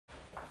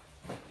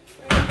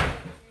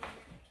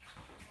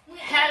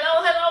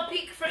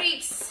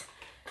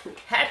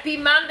Happy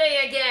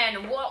Monday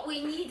again. What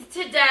we need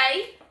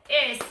today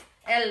is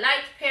a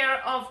light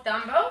pair of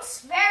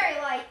dumbbells. Very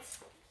light.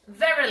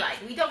 Very light.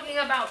 We're talking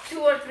about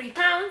 2 or 3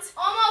 pounds.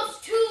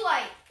 Almost too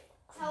light.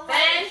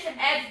 Bend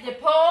at the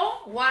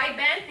pole. Why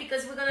bend?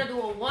 Because we're going to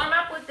do a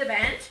warm-up with the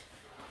band.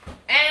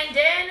 And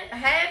then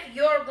have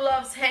your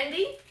gloves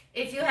handy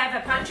if you have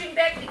a punching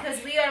bag,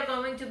 because we are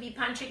going to be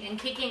punching and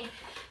kicking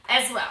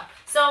as well.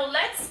 So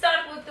let's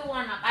start with the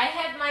warm-up. I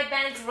have my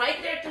bands right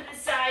there to the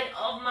side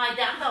of my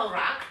dumbbell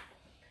rack.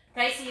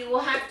 Okay, so you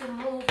will have to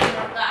move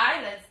your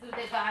guy. Let's do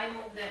the guy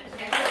move the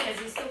because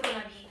he's still going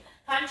to be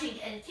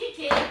punching and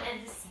kicking,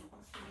 and this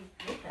seems to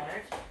be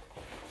prepared.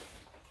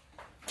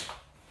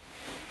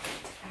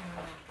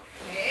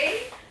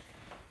 Okay,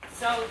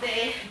 so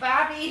the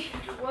Bobby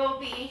will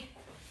be,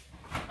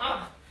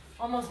 oh,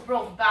 almost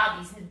broke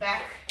Bobby's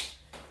back.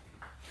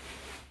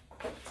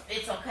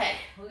 It's okay,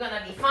 we're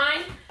gonna be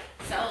fine.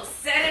 So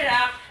set it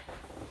up.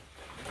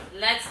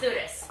 Let's do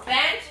this.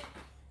 Bend.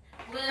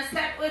 We're gonna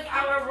start with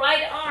our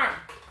right arm.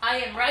 I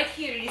am right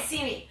here, you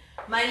see me.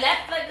 My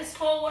left leg is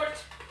forward.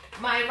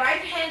 My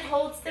right hand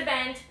holds the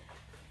band.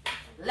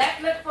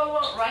 Left leg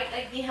forward, right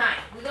leg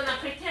behind. We're gonna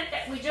pretend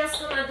that we're just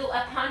gonna do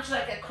a punch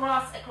like a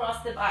cross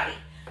across the body.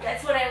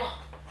 That's what I want.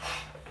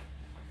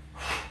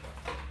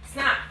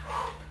 Snap.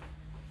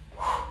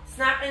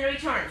 Snap and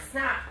return.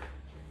 Snap.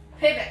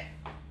 Pivot.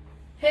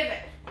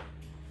 Pivot.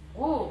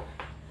 Ooh.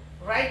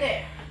 Right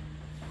there.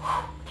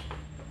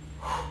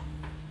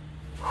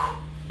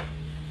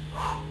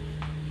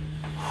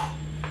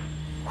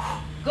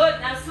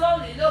 Good. Now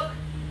slowly, look.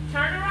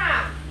 Turn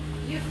around.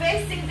 You're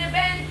facing the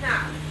bend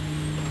now.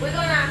 We're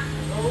gonna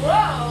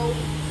roll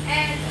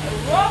and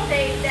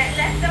rotate that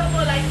left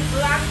elbow like a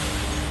block.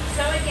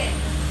 So again,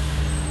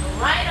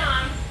 right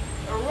arm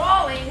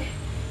rolling,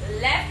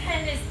 left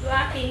hand is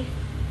blocking,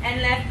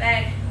 and left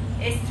leg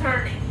is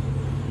turning.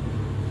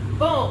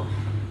 Boom,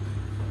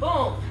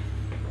 boom,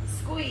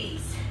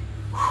 squeeze.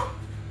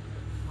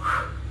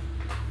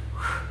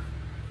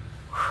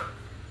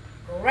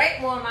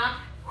 Great warm up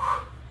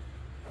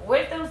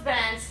with those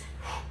bands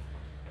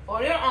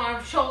for your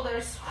arms,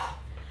 shoulders,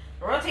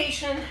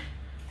 rotation,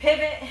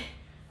 pivot.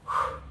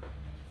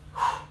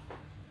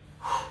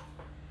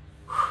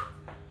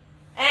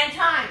 And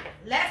time.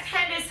 Left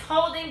hand is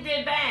holding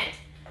the band.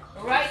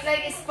 Right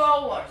leg is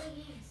forward.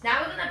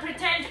 Now we're going to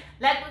pretend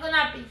like we're going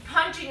to be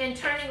punching and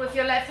turning with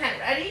your left hand.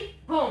 Ready?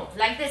 Boom.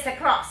 Like this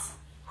across.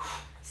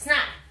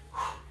 Snap.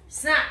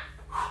 Snap.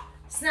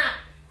 Snap.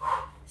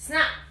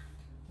 Snap.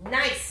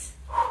 Nice.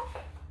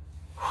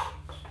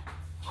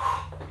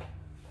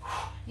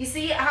 You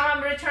see how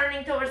I'm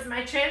returning towards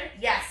my chin?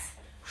 Yes.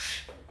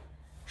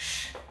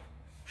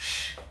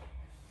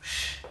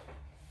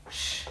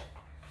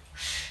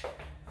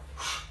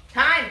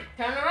 Time.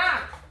 Turn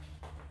around.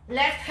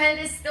 Left hand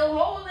is still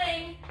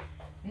holding.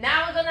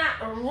 Now we're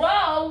gonna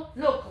roll.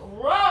 Look,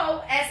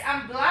 roll as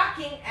I'm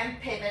blocking and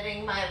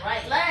pivoting my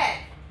right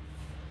leg.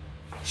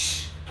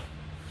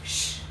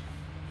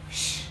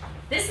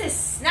 This is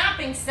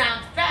snapping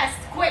sound. Fast,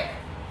 quick.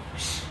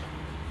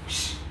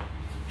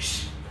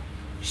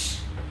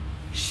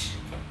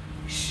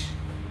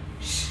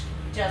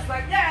 Just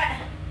like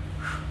that.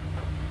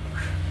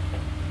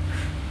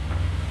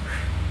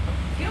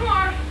 A few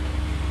more.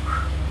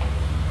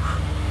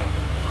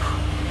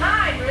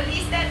 Time.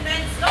 Release that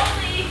bend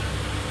slowly.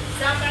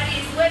 Somebody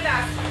is with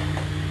us.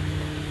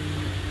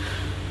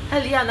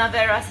 Eliana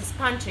Veras is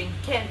punching.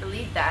 Can't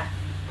believe that.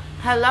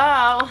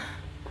 Hello.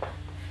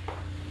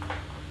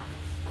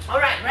 All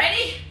right,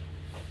 ready?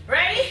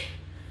 Ready?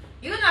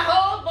 You're gonna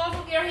hold both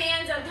of your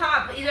hands on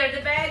top, either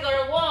the bag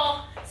or a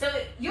wall. So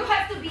you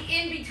have to be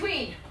in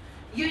between.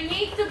 You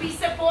need to be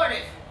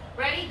supported.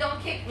 Ready?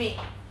 Don't kick me.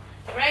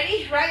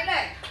 Ready? Right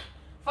leg.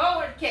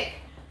 Forward kick.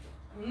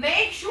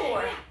 Make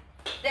sure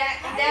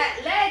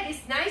that leg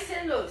is nice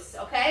and loose,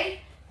 okay?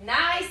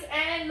 Nice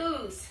and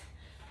loose.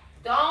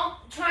 Don't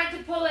try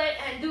to pull it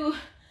and do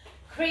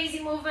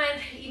crazy movement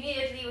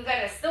immediately. We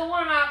gotta still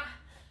warm up.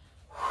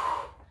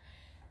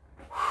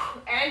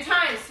 And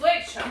time.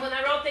 Switch. I'm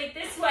gonna rotate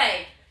this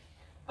way.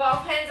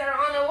 Both hands are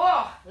on the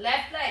wall.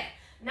 Left leg.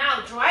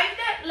 Now drive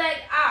that leg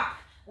up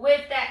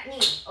with that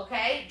knee,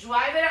 okay?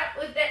 Drive it up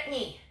with that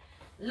knee.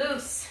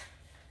 Loose.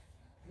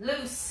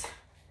 Loose.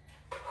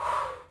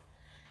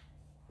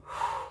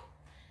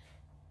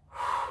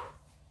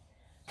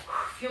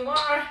 Few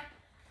more.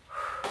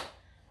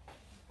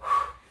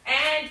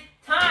 And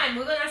time.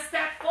 We're gonna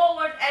step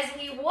forward as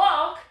we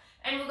walk,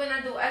 and we're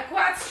gonna do a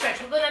quad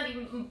stretch. We're gonna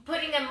be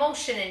putting a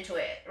motion into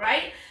it,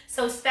 right?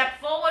 So step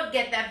forward,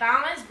 get that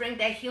balance, bring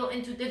that heel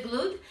into the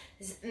glute.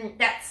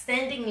 That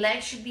standing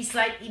leg should be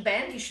slightly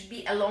bent. You should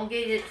be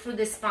elongated through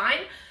the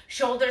spine.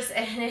 Shoulders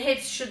and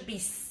hips should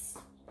be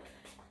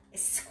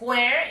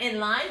square in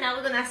line. Now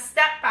we're gonna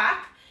step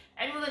back,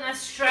 and we're gonna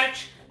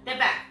stretch the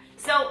back.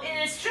 So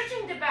in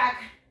stretching the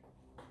back,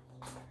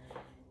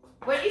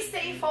 when you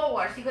stay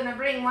forward, you're gonna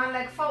bring one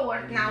leg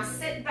forward. Now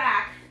sit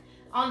back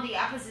on the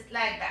opposite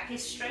leg. Back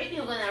is straight.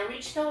 You're gonna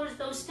reach towards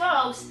those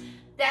toes.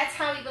 That's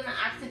how you're gonna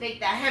activate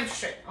that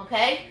hamstring,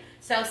 okay?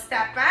 So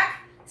step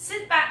back,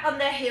 Sit back on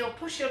the heel,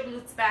 push your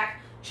glutes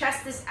back,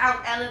 chest is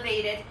out,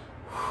 elevated,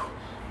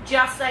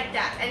 just like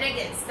that. And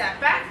again,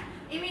 step back,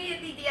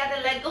 immediately the other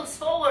leg goes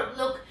forward,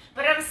 look,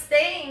 but I'm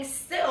staying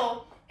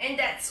still in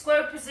that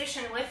square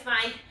position with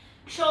my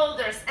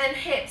shoulders and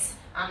hips.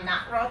 I'm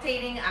not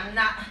rotating, I'm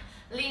not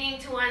leaning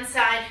to one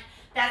side.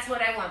 That's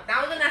what I want.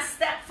 Now we're gonna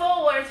step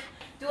forward,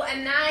 do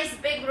a nice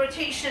big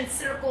rotation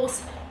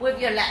circles with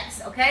your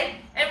legs, okay?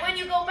 And when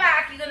you go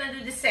back, you're gonna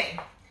do the same.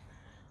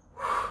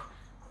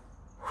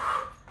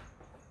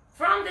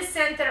 From the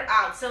center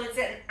out, so it's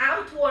an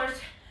outward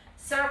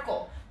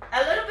circle.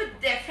 A little bit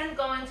different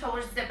going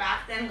towards the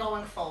back than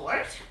going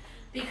forward,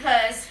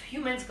 because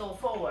humans go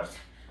forward.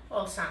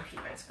 Well, some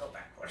humans go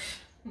backwards.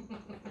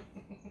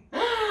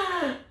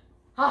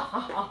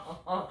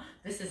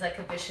 This is like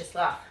a vicious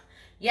laugh.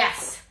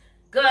 Yes,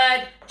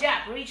 good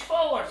job. Reach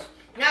forward.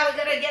 Now we're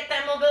gonna get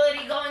that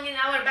mobility going in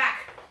our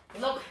back.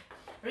 Look,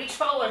 reach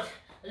forward,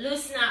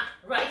 loosen up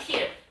right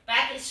here.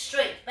 Back is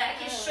straight,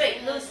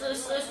 loose,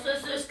 loose, loose,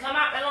 loose, loose. Come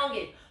up,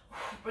 elongate.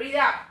 Breathe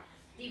out.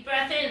 Deep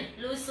breath in,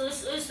 loose,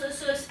 loose, loose,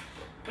 loose, loose.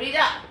 Breathe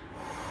out.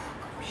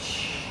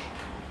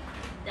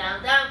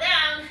 Down, down,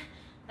 down.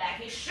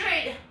 Back is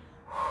straight.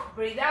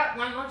 Breathe out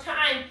one more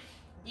time.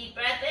 Deep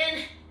breath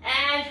in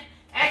and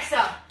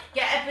exhale.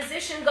 Get a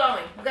position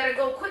going. We gotta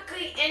go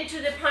quickly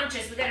into the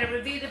punches. We gotta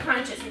review the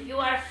punches. If you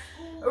are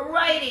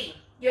righty,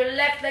 your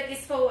left leg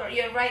is forward,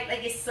 your right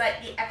leg is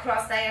slightly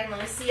across diagonal.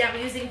 You see, I'm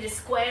using the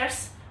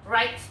squares,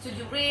 right, to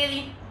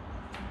really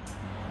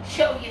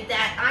show you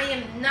that I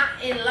am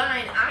not in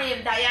line, I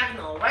am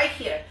diagonal, right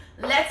here.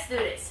 Let's do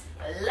this.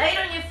 Light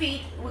on your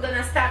feet. We're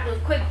gonna start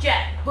with quick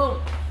jab.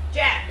 Boom,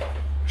 jab,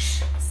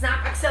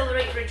 snap,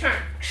 accelerate,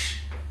 return.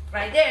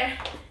 Right there,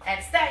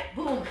 and stack,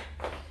 boom.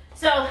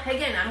 So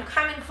again, I'm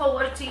coming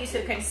forward to you so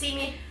you can see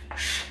me.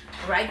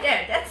 Right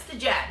there, that's the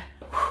jab.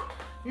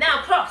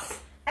 Now cross,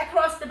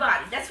 across the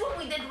body. That's what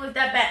we did with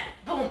that bend,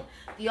 boom.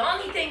 The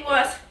only thing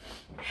was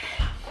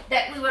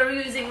that we were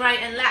using right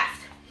and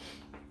left.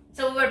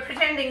 So we were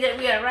pretending that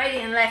we are righty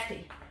and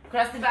lefty.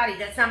 Across the body,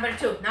 that's number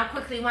 2. Now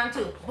quickly, 1,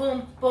 2,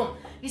 boom, boom.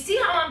 You see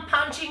how I'm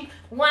punching?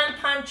 1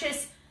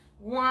 punches,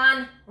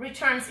 1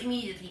 returns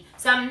immediately.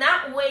 So I'm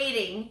not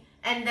waiting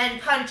and then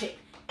punching.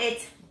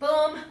 It's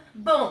boom,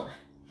 boom.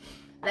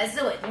 Let's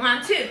do it.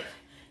 1, 2.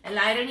 And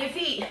light on your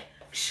feet.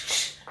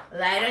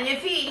 Light on your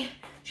feet.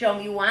 Show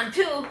me 1,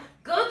 2.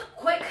 Good,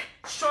 quick,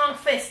 strong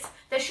fist.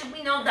 There should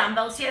be no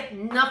dumbbells yet.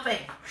 Nothing.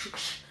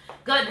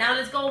 Good. Now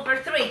let's go over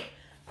 3.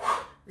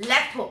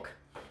 Left hook.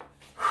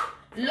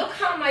 Look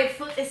how my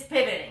foot is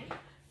pivoting.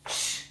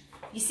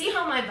 You see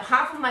how my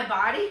half of my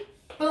body,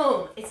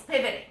 boom, it's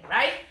pivoting,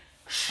 right?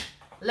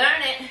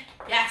 Learn it.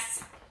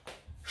 Yes.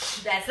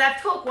 That's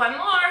left hook. 1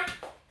 more.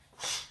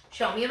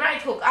 Show me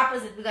right hook.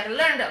 Opposite. We gotta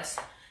learn those.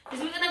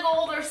 Because we're gonna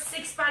go over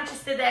 6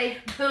 punches today.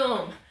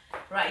 Boom.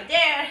 Right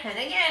there. And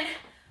again.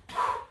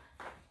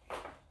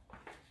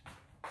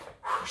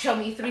 Show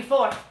me 3,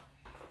 4.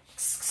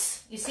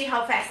 You see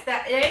how fast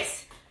that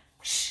is?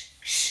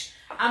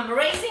 I'm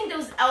raising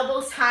those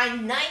elbows high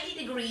 90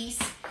 degrees.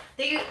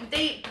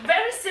 They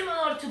very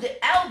similar to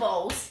the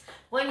elbows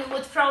when you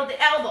would throw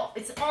the elbow.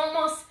 It's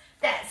almost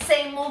that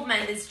same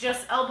movement. It's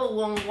just elbow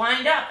will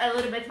wind up a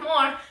little bit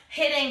more,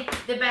 hitting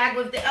the bag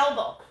with the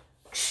elbow.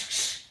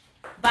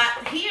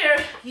 But here,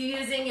 you're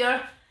using your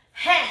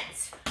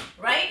hands,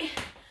 right?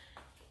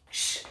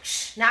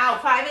 Now,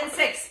 5 and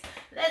 6.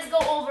 Let's go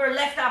over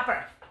left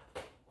upper.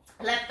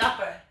 Left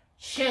upper.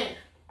 Chin.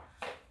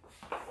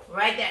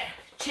 Right there.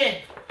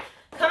 Chin.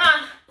 Come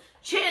on.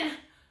 Chin.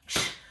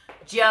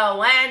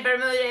 Joanne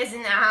Bermuda is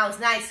in the house.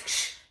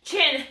 Nice.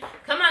 Chin.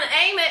 Come on.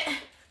 Aim it.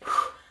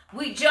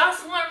 We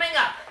just warming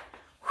up.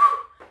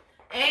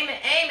 Aim it.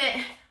 Aim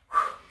it.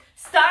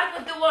 Start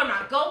with the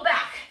warm-up. Go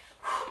back.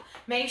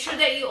 Make sure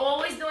that you're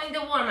always doing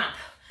the warm-up.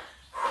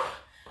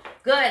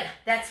 Good.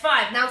 That's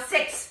 5. Now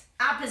 6.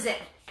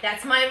 Opposite.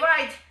 That's my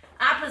right.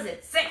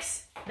 Opposite.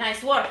 6.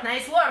 Nice work.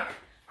 Nice work.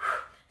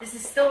 This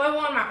is still a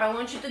warm-up. I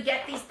want you to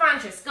get these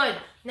punches. Good.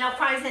 Now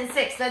 5 and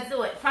 6. Let's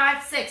do it.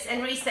 5, 6,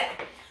 and reset.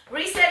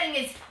 Resetting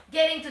is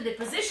getting to the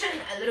position,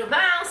 a little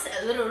bounce,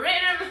 a little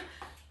rhythm.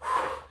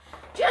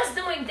 Just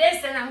doing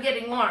this and I'm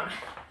getting warm.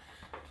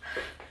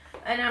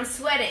 And I'm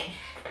sweating.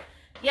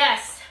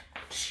 Yes.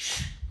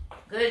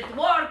 Good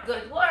work,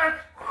 good work.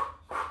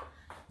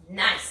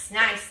 Nice,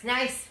 nice,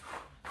 nice.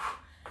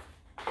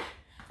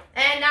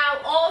 And now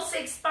all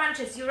 6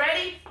 punches. You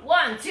ready?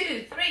 1,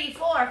 2, 3,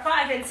 4,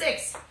 5, and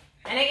 6.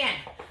 And again.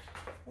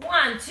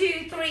 1,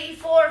 2, 3,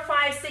 4,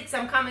 5, 6.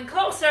 I'm coming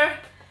closer.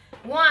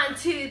 1,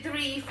 2,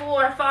 3,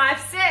 4, 5,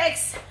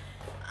 6.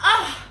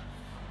 Oh,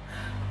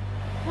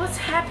 what's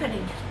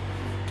happening?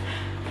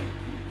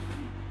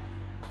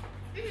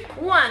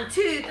 1,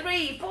 2,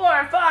 3,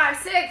 4, 5,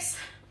 6.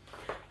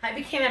 I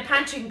became a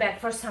punching bag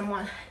for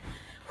someone.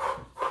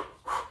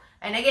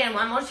 And again,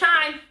 one more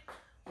time.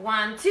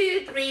 1,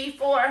 2, 3,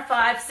 4,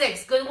 5,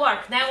 6. Good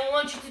work. Now I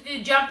want you to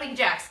do jumping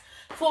jacks.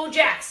 Full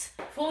jacks.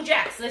 Full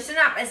jacks. Listen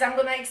up as I'm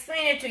going to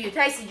explain it to you.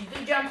 Tyson, you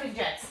do jumping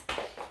jacks.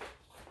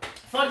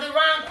 For the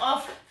round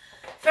of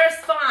First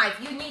 5,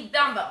 you need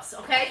dumbbells,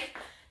 okay?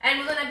 And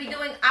we're gonna be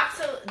doing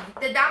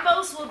the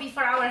dumbbells will be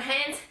for our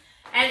hands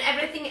and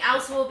everything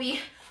else will be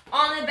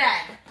on the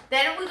bag.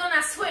 Then we're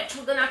gonna switch,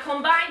 we're gonna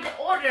combine the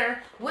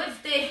order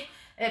with the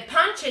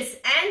punches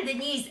and the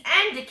knees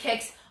and the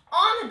kicks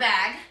on the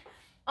bag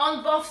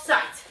on both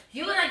sides.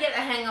 You're gonna get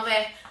a hang of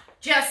it.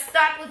 Just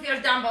start with your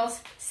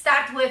dumbbells,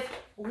 start with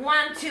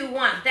 1, 2,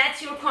 1.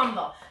 That's your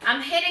combo.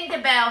 I'm hitting the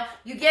bell,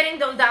 you're getting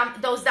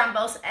those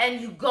dumbbells and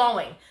you're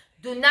going.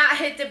 Do not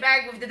hit the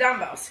bag with the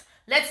dumbbells.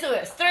 Let's do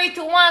it. 3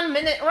 to 1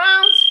 minute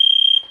rounds.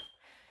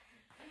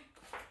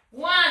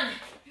 1,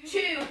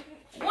 2,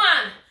 1.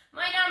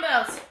 My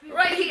dumbbells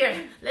right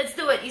here. Let's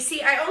do it. You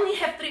see, I only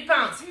have 3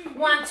 pounds.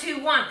 1,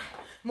 2, 1.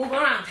 Move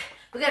around.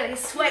 We gotta get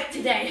sweat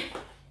today.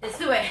 Let's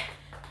do it.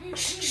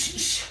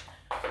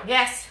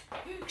 Yes.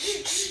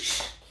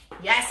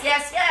 Yes,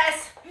 yes,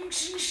 yes.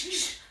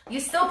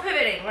 You're still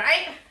pivoting,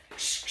 right?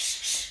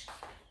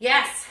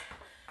 Yes.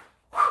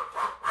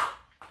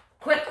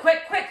 Quick,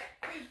 quick, quick.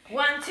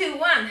 1, 2,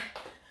 1.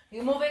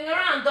 You're moving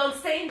around. Don't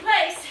stay in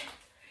place.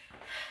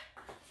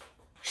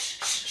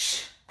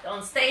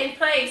 Don't stay in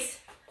place.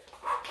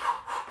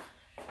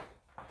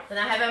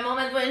 Gonna have a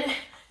moment when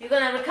you're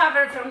gonna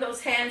recover from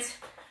those hands.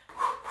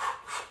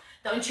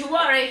 Don't you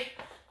worry.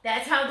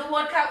 That's how the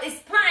workout is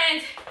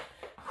planned.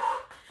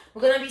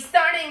 We're gonna be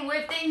starting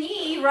with the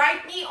knee,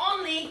 right knee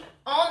only,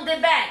 on the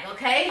bag,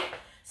 okay?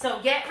 So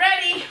get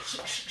ready.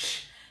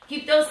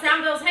 Keep those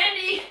dumbbells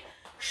handy.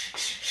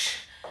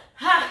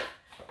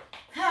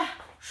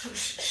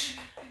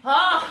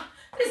 Oh,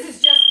 this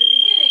is just the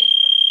beginning.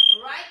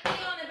 Right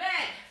knee on the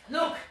bag.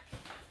 Look,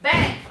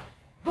 bag,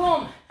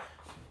 boom.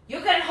 You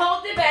can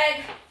hold the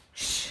bag,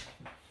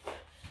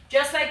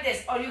 just like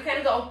this, or you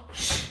can go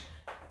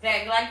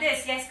bag like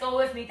this. Yes, go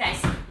with me,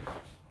 Tyson.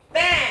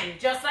 Bang,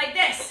 just like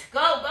this.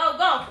 Go, go,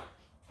 go.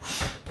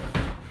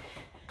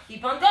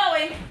 Keep on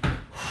going.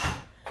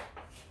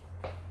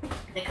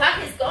 The clock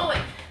is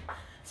going.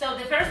 So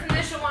the first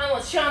initial one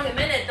was showing a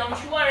minute. Don't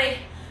you worry.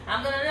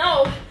 I'm gonna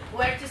know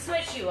where to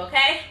switch you,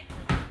 okay?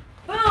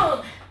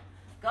 Boom.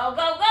 Go,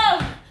 go, go.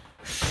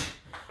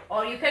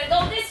 Or you can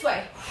go this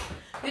way.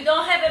 You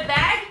don't have a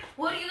bag,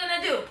 what are you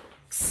gonna do?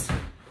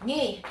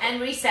 Knee and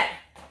reset.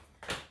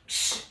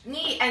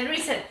 Knee and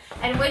reset.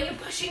 And when you're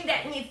pushing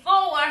that knee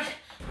forward,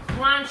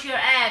 crunch your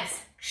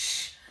abs.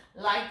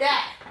 Like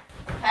that.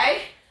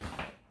 Okay?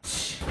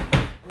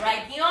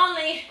 Right knee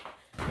only.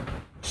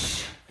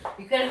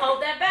 You can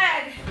hold that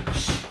bag.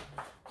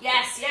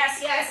 Yes, yes,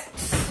 yes.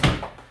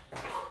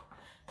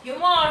 Few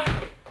more.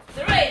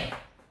 3,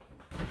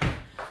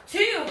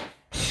 2.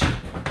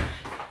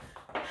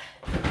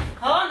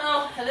 Oh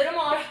no, a little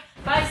more.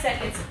 5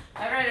 seconds.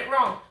 I read it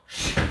wrong.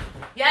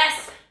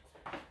 Yes.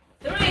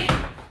 3,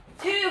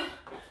 2,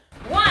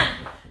 1.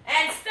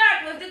 And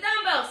start with the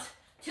dumbbells.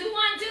 2,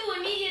 1, 2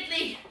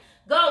 immediately.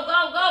 Go,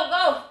 go, go,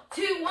 go.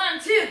 2, 1,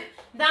 2.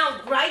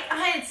 Now right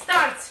hand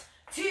starts.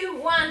 2,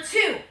 1,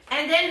 2.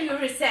 And then you're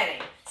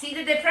resetting. See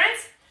the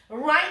difference?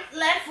 Right,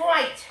 left,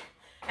 right.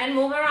 And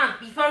move around.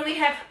 Before we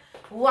have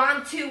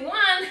 1, 2, 1.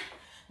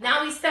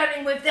 Now we're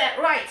starting with that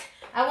right.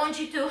 I want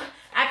you to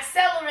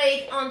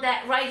accelerate on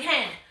that right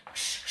hand.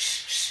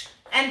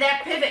 And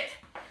that pivot.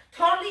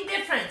 Totally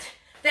different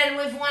than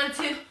with 1,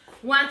 2,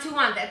 1, 2,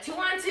 1. That 2,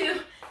 1,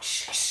 2.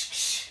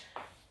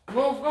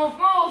 Move, move,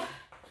 move.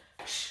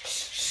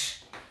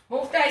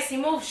 Move, Dicey.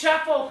 Move,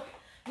 shuffle.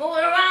 Move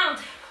around.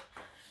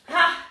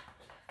 Ha.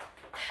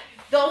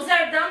 Those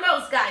are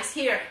dumbbells, guys,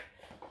 here.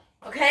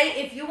 Okay?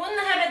 If you wouldn't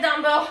have a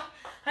dumbbell,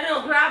 I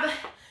don't know, grab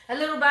a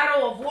little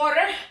bottle of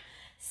water.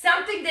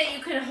 Something that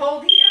you can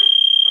hold here.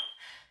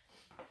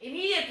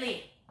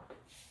 Immediately.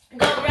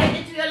 Go right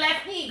into your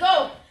left knee.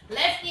 Go.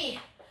 Left knee.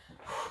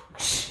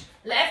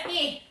 Left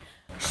knee.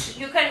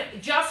 You can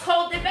just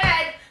hold the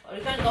bag, or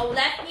you can go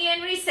left knee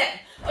and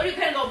reset, or you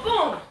can go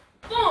boom,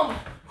 boom.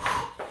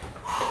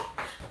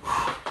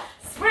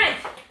 Sprint,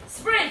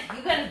 sprint.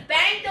 You can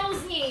bang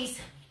those knees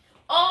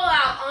all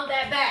out on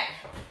that bag,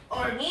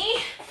 or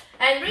knee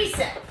and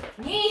reset,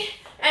 knee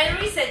and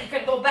reset. You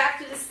can go back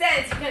to the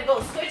stance. You can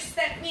go switch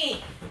step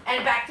knee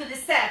and back to the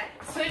step,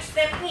 switch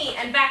step knee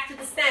and back to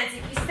the stance.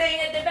 If you're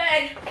staying at the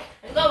bag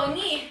and going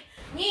knee,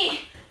 knee,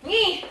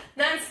 knee,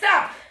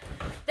 non-stop.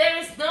 There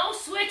is no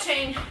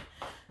switching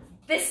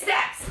the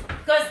steps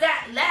because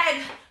that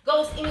leg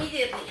goes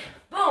immediately.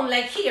 Boom,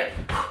 like here.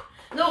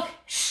 Look,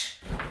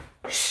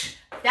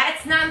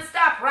 that's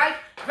non-stop, right?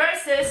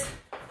 Versus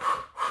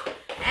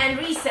and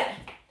reset.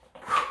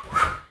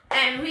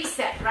 And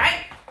reset,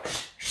 right?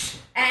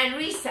 And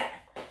reset.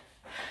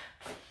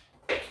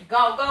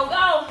 Go, go,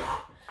 go.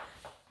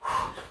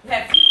 We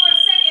have a few more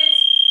seconds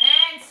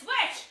and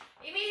switch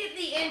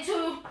immediately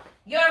into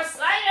your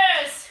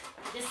sliders.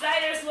 The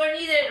sliders were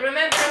needed,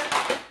 remember?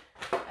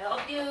 I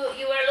hope you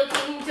were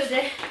looking into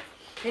the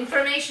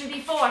information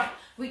before.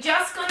 We're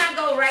just gonna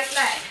go right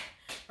leg.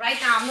 Right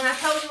now, I'm gonna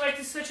tell you where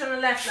to switch on the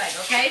left leg,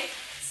 okay?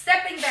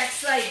 Stepping back,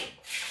 sliding.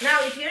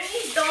 Now, if your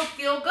knees don't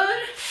feel good,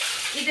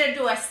 either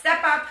do a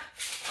step up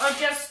or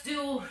just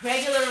do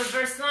regular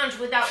reverse lunge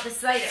without the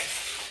sliders.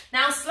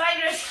 Now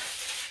sliders,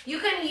 you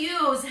can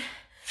use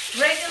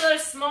regular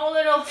small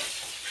little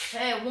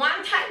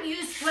one-time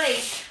use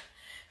plates,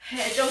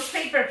 those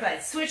paper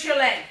plates. Switch your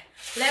leg.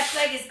 Left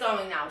leg is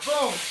going now.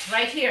 Boom,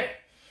 right here.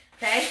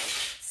 Okay,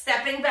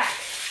 stepping back.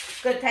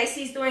 Good.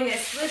 Tycee's doing a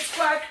split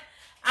squat.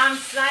 I'm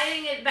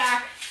sliding it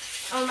back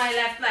on my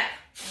left leg.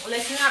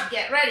 Listen up,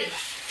 get ready.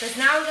 Because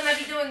now we're going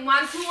to be doing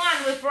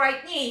 1-2-1 with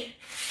right knee.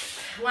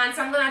 Once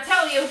I'm going to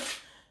tell you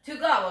to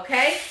go,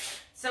 okay?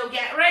 So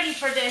get ready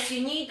for this.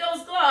 You need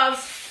those gloves.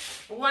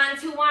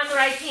 1-2-1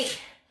 right knee.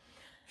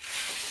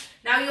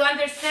 Now you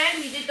understand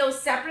we did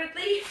those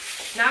separately.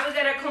 Now we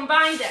got to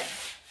combine them.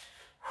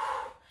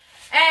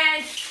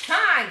 And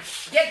time.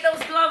 Get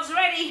those gloves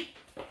ready.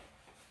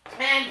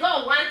 And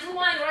go. 1-2-1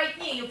 right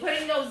knee. You're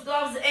putting those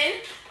gloves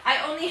in.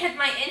 I only hit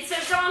my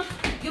insert on.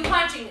 You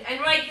punching and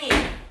right knee.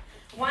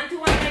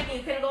 1-2-1 right knee.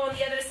 You can go on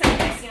the other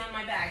side. I see on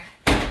my bag.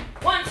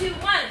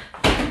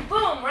 1-2-1.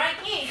 Boom. Right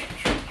knee.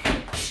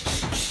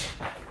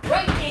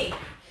 Right knee.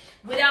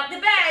 Without the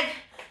bag,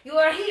 you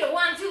are here.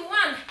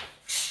 1-2-1.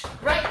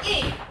 Right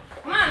knee.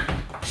 Come on.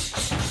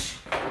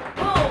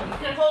 Boom. You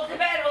can hold the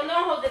bag or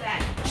no hold the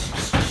bag.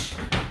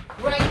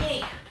 Right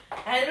knee.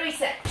 And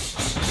reset.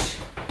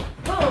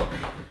 Boom.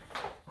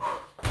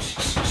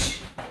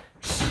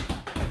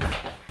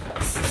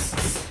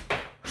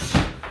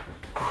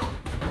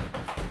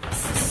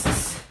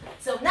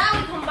 So now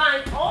we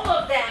combine all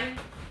of them,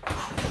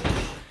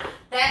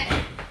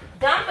 that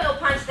dumbbell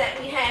punch that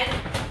we had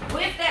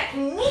with that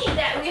knee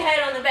that we had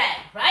on the back,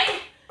 right?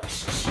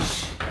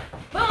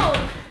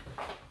 Boom.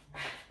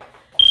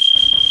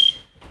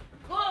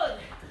 Good.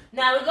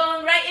 Now we're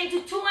going right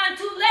into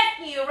 2-1-2 left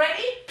knee. You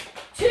ready?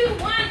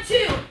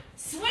 2-1-2.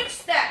 Switch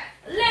step.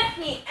 Left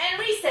knee and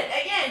reset.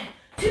 Again.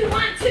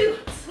 2-1-2.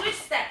 Switch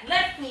step.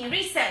 Left knee.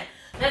 Reset.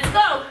 Let's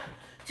go.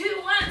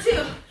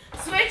 2-1-2.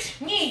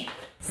 Switch knee.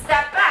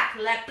 Step back.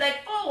 Left leg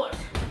forward.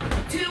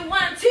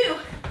 2-1-2.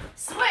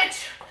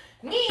 Switch.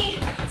 Knee.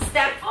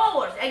 Step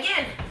forward.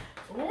 Again.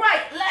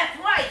 Right, left,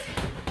 right.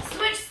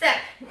 Switch step.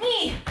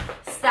 Knee.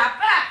 Step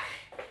back.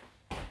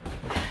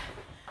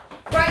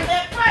 Right,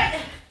 left,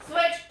 right.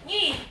 Switch.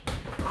 Knee.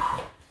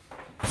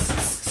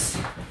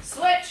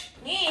 Switch.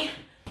 Knee.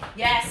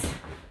 Yes.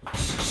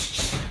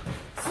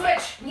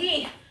 Switch.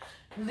 Knee.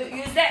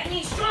 Use that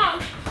knee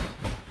strong.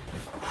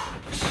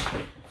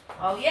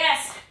 Oh,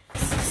 yes.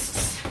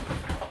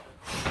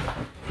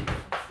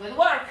 Good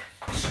work.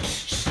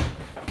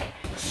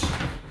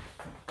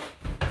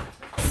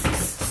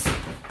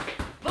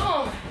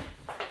 Boom.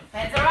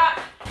 Heads are up.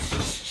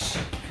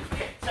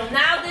 So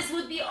now this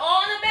would be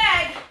all in the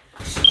bag.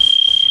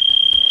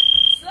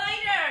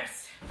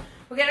 Sliders.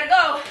 We're gonna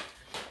go.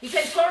 You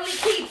can totally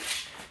keep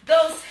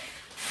those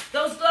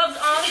gloves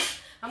on.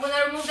 I'm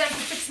gonna remove them to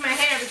fix my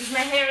hair because my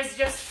hair is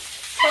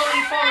just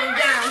totally falling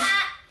down.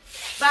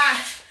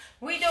 But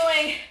we're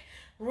doing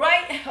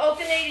right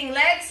alternating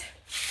legs.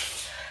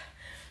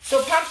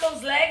 So pump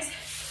those legs,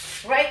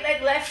 right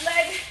leg, left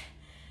leg.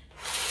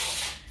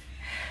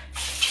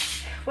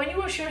 When you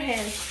wash your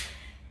hands,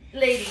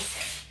 ladies,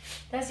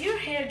 does your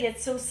hair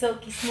get so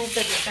silky smooth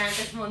that your pants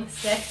just want to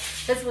stay?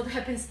 That's what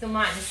happens to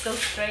mine. It's so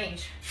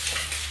strange.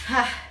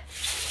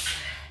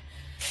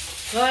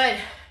 Good.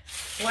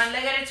 One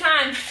leg at a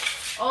time,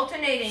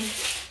 alternating,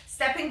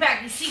 stepping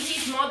back. You see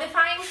he's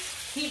modifying.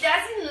 He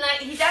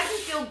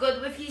doesn't feel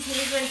good with his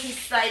knees when he's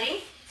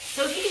sliding.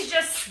 So he's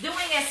just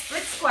doing a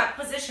split squat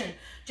position,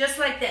 just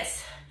like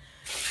this.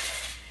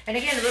 And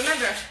again,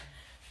 remember,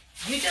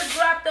 you just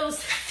grab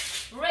those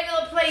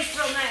regular plates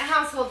from that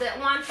household, that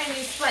one-time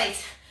use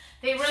plates.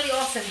 They're really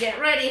awesome. Get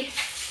ready.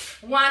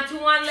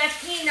 1-2-1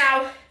 left knee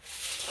now.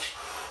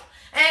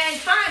 And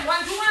fine,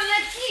 1-2-1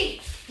 left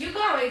knee. You're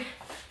going.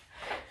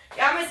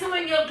 I'm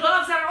assuming your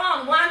gloves are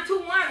on.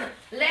 1-2-1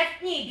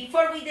 left knee.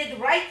 Before we did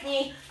right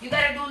knee, you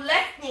gotta do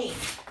left knee.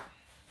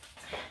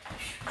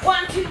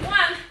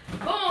 1-2-1.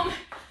 Boom.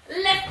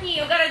 Left knee.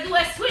 You gotta do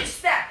a switch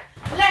step.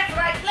 Left,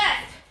 right,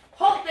 left.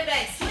 Hold the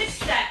bag. Switch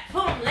step.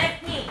 Boom.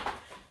 Left knee.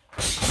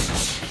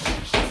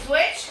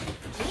 Switch.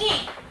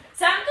 Knee.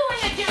 So I'm doing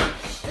a jump.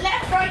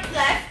 Left, right,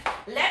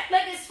 left. Left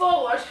leg is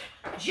forward.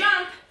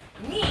 Jump.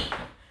 Knee.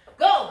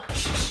 Go.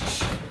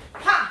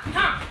 Ha,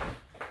 ha.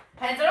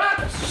 Hands are up.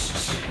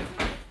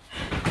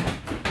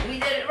 We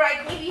did it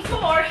right knee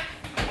before.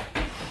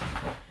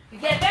 You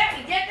get that?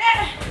 You get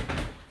that?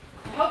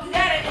 Hope you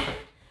got it.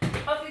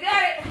 Hope you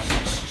got it.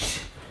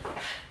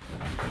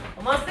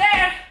 Almost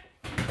there.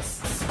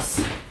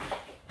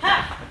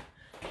 Ha.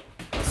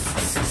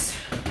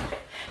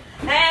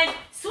 And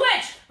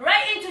switch.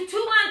 Right into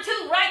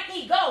 2-1-2. Right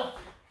knee. Go.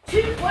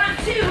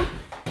 2-1-2.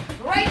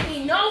 Right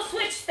knee. No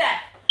switch step.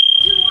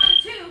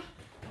 2-1-2.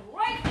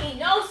 Right knee.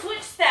 No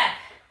switch step.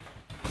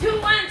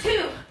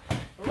 2-1-2.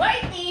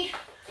 Right knee.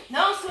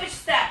 No switch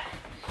step.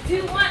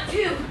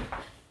 2-1-2.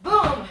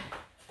 Boom.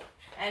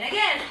 And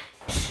again.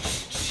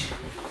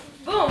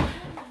 Boom.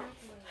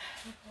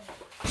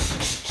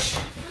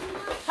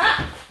 Ha.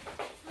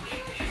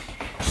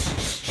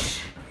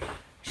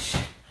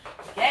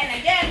 Again,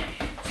 again.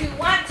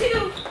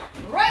 2-1-2.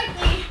 Right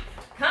knee.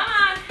 Come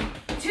on.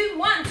 2-1-2.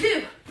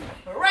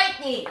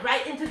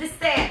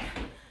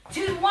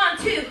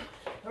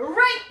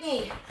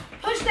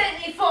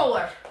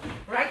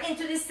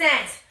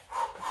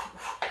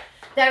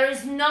 There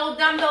is no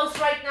dumbbells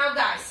right now,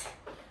 guys.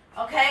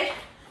 Okay?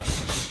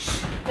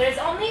 There's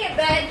only a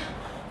bag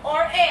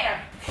or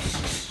air.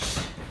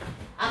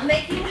 I'm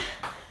making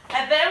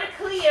a very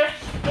clear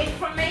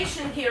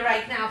information here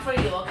right now for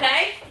you,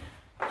 okay?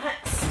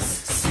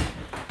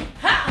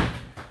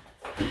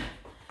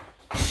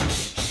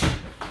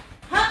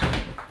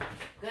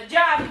 Good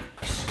job.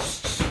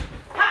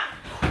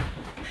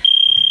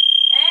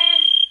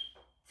 And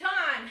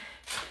time.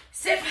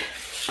 Sip.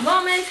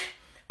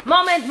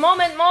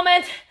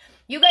 Moment.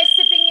 You guys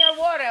sipping your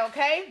water,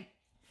 okay?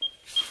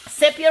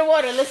 Sip your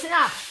water. Listen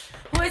up.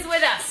 Who is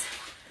with us?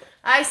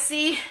 I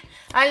see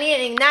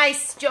Aline.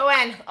 Nice.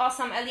 Joanne.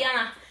 Awesome.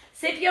 Eliana.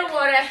 Sip your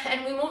water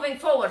and we're moving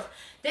forward.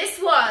 This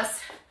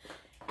was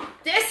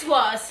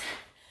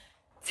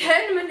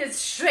 10 minutes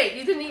straight.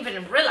 You didn't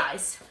even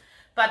realize.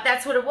 But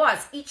that's what it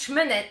was. Each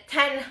minute,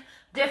 10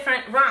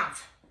 different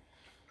rounds.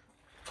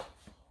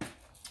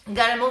 You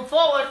gotta move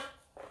forward.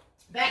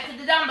 Back to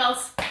the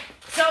dumbbells.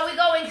 So we're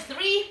going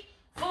 3,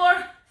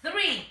 4,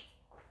 3.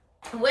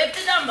 With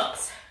the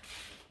dumbbells.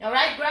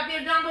 Alright, grab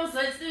your dumbbells.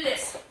 Let's do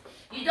this.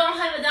 You don't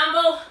have a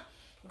dumbbell,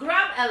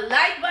 grab a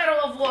light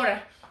bottle of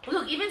water.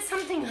 Look, even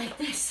something like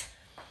this.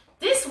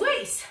 This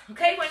weighs,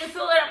 okay? When you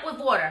fill it up with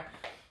water.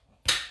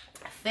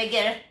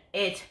 Figure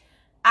it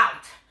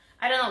out.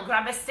 I don't know,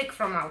 grab a stick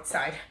from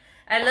outside.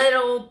 A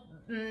little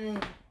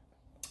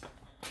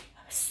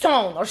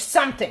stone or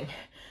something.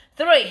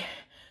 3,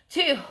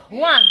 2,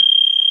 1.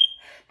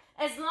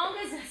 As long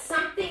as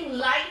something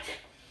light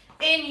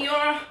in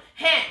your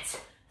hands.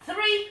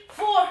 3,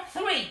 4,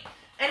 3.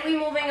 And we're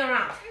moving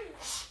around.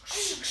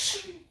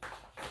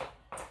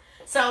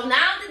 So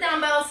now the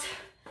dumbbells.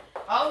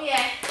 Oh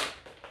yeah.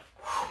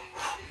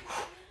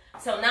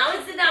 So now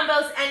it's the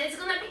dumbbells and it's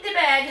gonna be the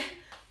bag.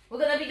 We're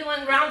gonna be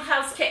doing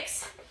roundhouse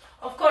kicks.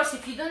 Of course,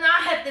 if you do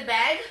not have the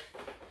bag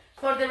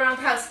for the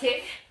roundhouse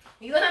kick,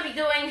 you're gonna be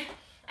doing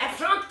a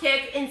front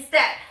kick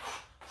instead.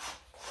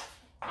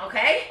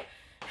 Okay?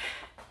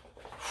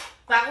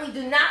 But we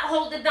do not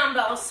hold the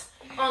dumbbells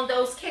on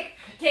those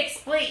kicks,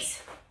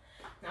 please.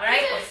 All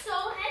right? They're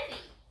so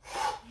heavy.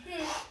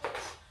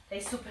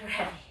 They're super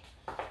heavy.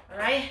 All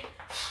right?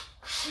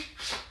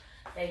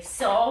 They're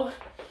so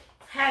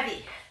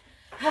heavy.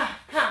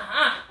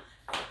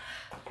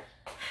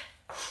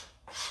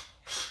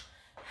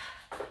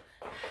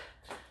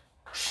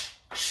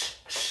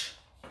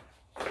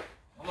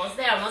 Almost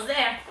there, almost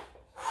there.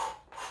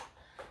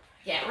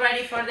 Get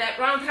ready for that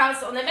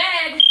roundhouse on the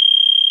bag.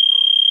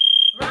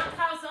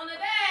 Roundhouse on the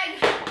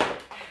bag.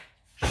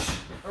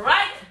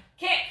 Right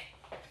kick.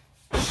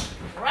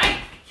 Right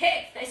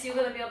kick. Is you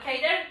gonna be okay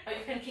there? Or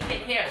you can kick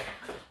it here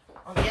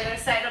on the other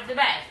side of the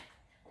bag.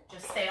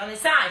 Just stay on the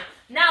side.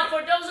 Now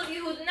for those of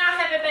you who do not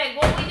have a bag,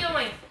 what are we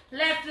doing?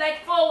 Left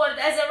leg forward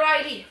as a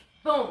righty.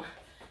 Boom.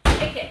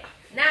 Kick it.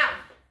 Now,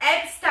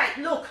 abs tight.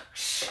 Look.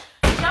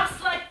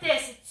 Just like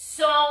this. It's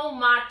so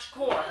much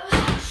core.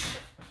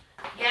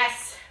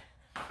 Yes.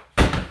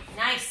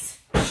 Nice.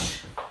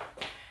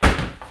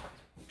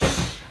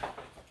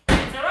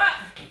 Hands are up.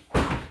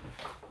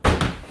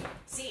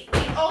 See,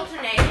 we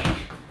alternating.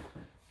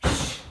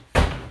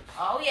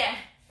 Oh yeah.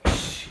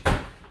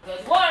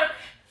 Good work.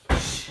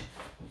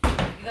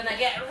 You're gonna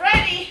get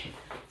ready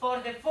for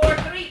the 4,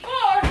 3,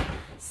 4.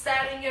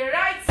 Starting your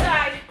right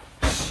side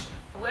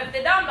with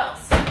the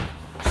dumbbells.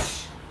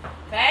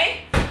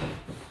 Okay?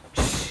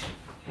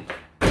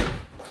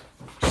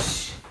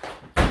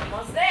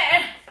 Almost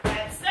there.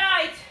 That's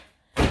right.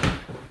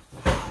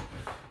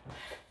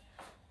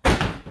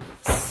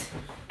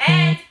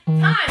 And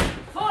time.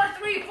 4,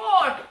 3,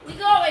 4. We're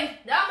going.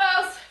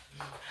 Dumbbells.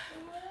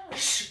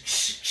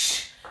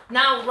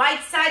 Now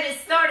right side is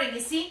starting.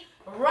 You see?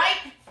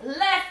 Right,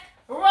 left,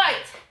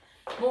 right.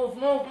 Move,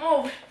 move,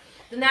 move.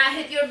 Do not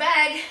hit your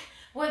bag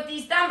with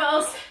these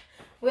dumbbells.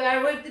 We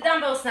are with the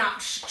dumbbells now.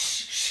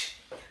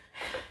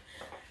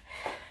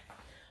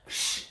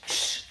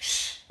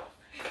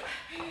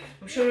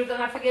 I'm sure you're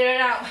gonna figure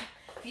it out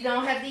if you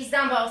don't have these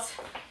dumbbells.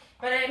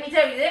 But let me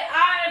tell you, they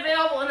are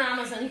available on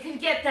Amazon. You can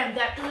get them,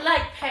 that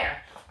light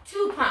pair.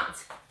 2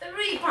 pounds,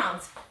 3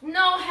 pounds,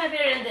 no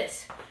heavier than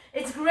this.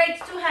 It's great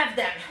to have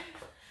them,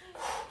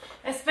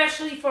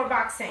 especially for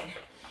boxing.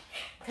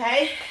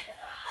 Okay?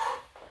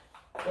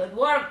 Good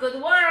work,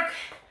 good work.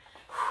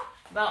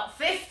 About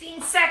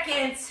 15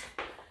 seconds.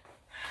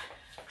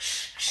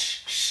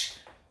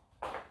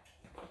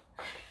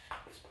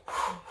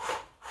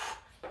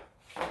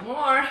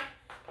 More.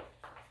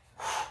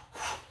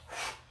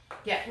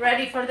 Get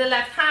ready for the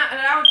left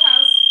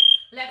roundhouse.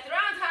 Left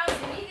roundhouse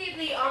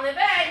immediately on the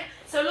bag.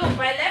 So look,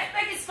 my left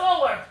leg is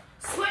forward.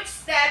 Switch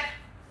step,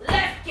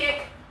 left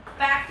kick,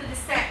 back to the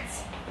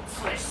stance.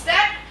 Switch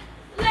step,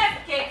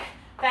 left kick,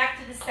 back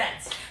to the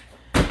stance.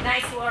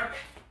 Nice work.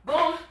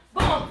 Boom,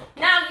 boom.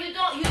 Now you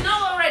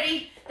know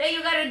already that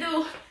you gotta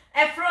do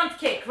a front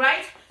kick,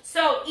 right?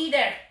 So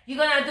either you're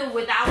gonna do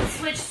without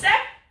switch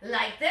step,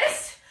 like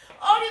this,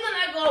 or you're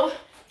gonna go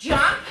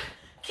jump,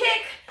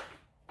 kick,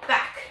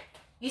 back.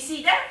 You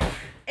see that?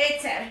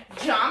 It's a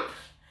jump.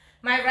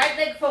 My right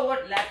leg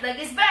forward, left leg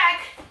is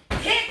back.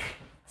 Kick,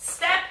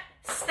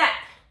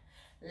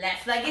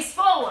 left leg is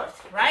forward,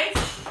 right?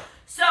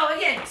 So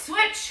again,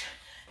 switch.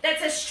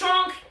 That's a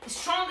stronger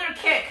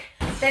kick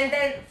than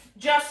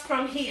just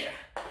from here,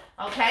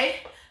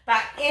 okay?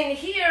 But in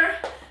here,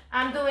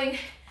 I'm doing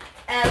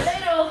a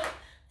little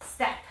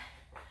step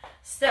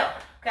still,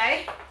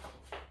 okay?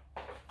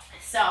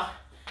 So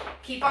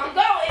keep on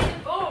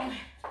going, boom.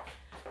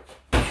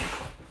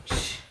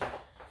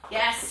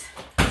 Yes.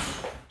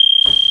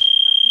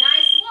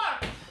 Nice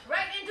work.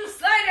 Right into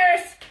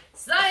sliders.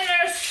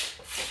 Sliders.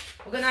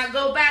 We're gonna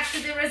go back to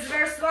the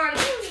reverse lunge.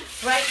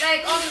 Right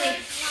leg only.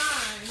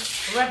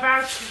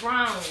 Reverse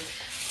round.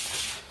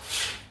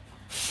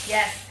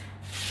 Yes.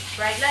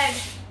 Right leg.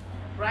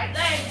 Right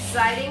leg.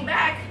 Sliding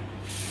back.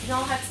 If you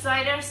don't have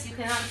sliders, you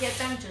cannot get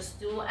them. Just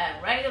do a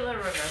regular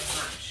reverse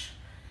lunge.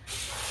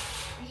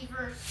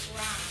 Reverse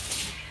round.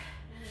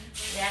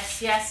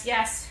 Yes, yes,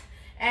 yes.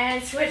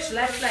 And switch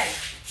left leg.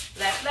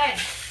 Left leg.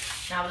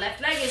 Now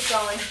left leg is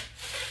going.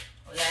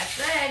 Left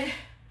leg.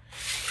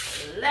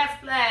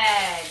 Left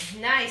leg.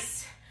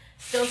 Nice.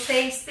 Still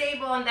staying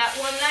stable on that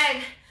one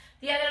leg.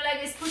 The other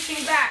leg is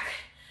pushing back.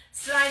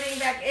 Sliding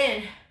back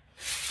in.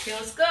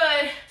 Feels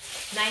good.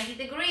 90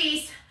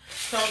 degrees.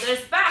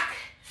 Shoulders back.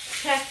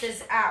 Chest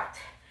is out.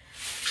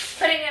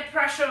 Putting a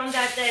pressure on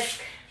that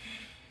disc.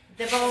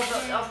 The ball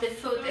of the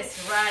foot is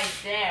right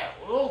there.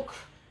 Look.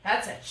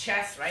 That's a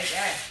chest right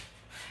there.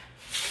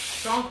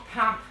 Strong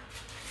pump.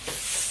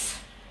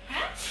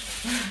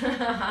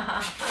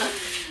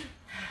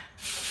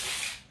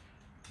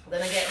 I'm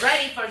gonna get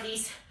ready for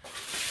these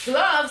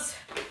gloves.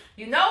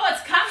 You know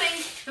what's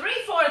coming.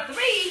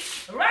 3-4-3,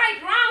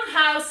 right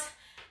roundhouse.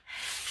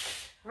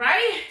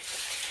 Right?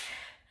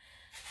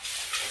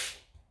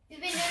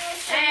 You've been doing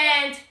this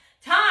and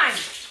time.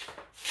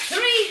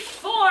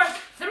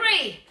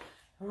 3-4-3,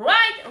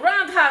 right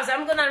roundhouse.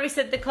 I'm gonna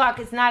reset the clock.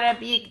 It's not a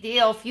big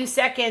deal. A few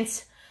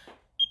seconds.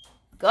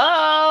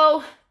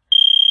 Go.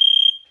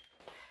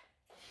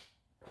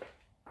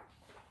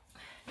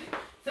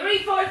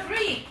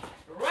 3-4-3,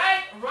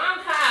 right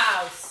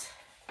roundhouse.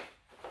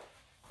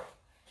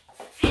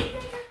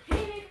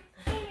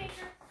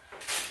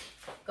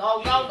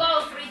 Go, go,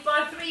 go.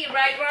 3-4-3,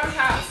 right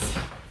roundhouse.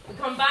 We're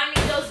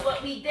combining those,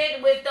 what we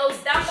did with those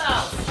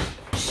dumbbells.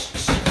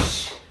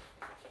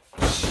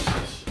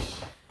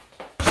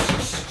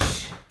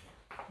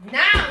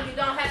 Now you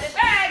don't have the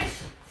bag.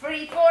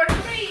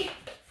 3-4-3,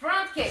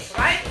 front kick,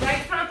 right?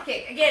 Right front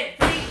kick. Again,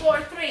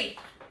 3-4-3,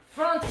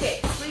 front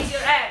kick. Squeeze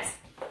your abs.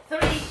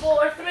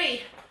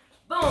 3-4-3,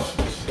 boom.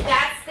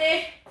 That's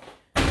the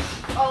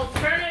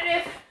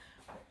alternative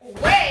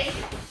way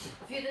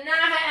if you do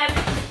not have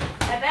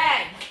a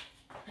bag.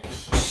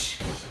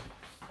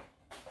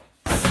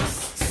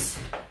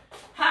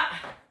 Ha.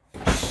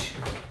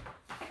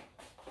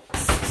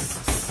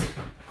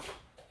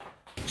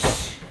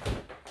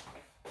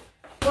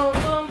 Boom,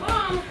 boom,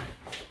 boom.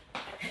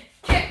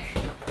 Kick.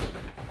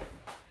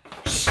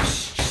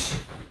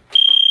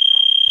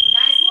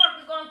 Nice work.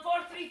 We're going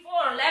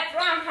 4-3-4. Left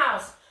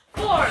roundhouse.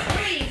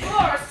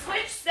 4-3-4.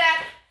 Switch step.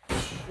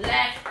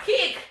 Left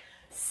kick.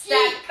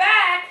 Step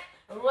back.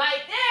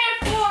 Right there.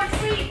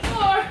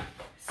 4-3-4.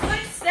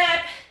 Switch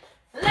step.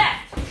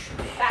 Left.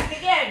 Back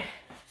again.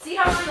 See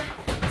how I'm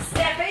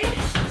stepping?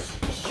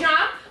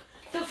 Jump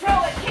to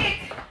throw a kick.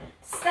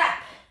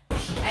 Step.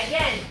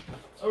 Again.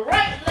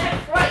 Right,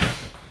 left, right.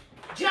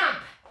 Jump.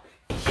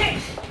 Kick.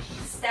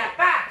 Step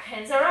back.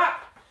 Hands are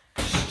up.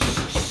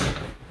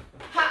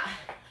 Ha.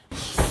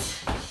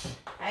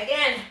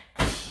 Again.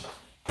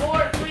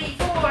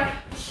 4-3-4.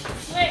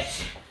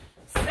 Switch.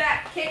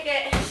 Step. Kick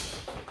it.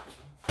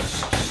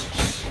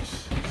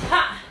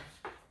 Ha.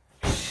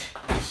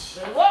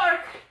 Good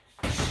work.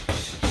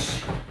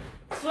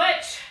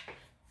 Switch.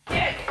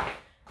 Kick.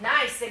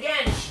 Nice.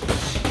 Again.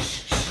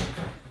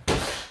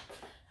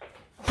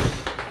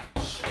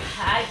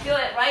 I feel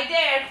it right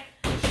there.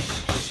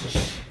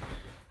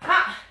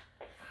 Ha.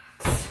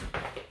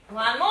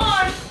 One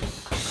more.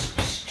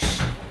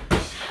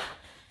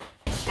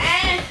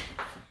 And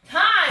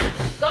time.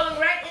 Going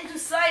right into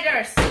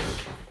sliders.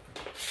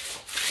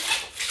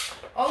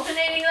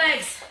 Alternating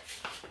legs.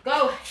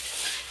 Go.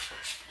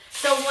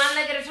 So one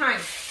leg at a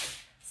time.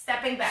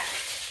 Stepping back.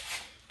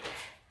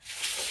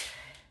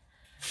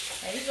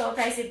 There you go,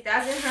 guys. If it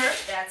doesn't hurt,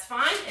 that's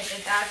fine. If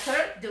it does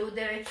hurt, do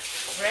the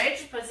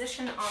bridge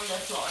position on the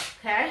floor,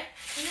 okay?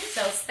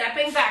 So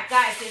stepping back.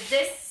 Guys, if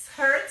this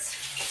hurts,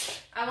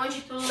 I want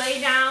you to lay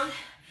down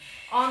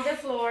on the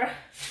floor.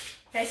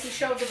 Okay, so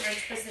show the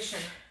bridge position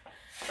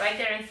right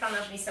there in front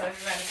of me so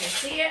everybody can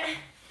see it.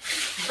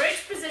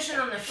 Bridge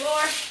position on the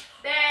floor.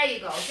 There you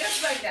go,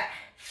 just like that,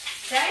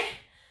 okay?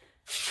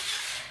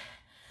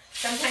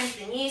 Sometimes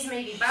the knees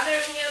may be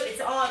bothering you.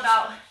 It's all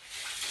about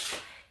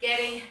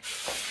getting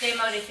the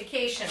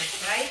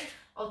modifications, right?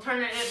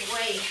 Alternative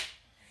way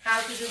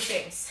how to do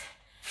things.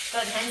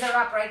 Good, hands are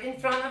up right in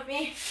front of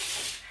me.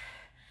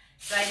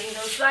 Sliding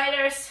those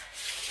sliders.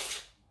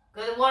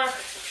 Good work.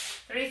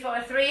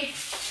 3-4-3.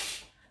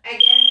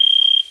 Again.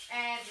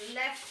 And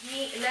left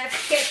knee,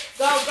 left kick.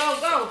 Go, go,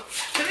 go.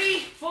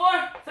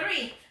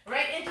 3-4-3.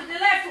 Right into the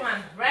left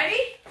one.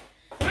 Ready?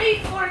 3-4-3.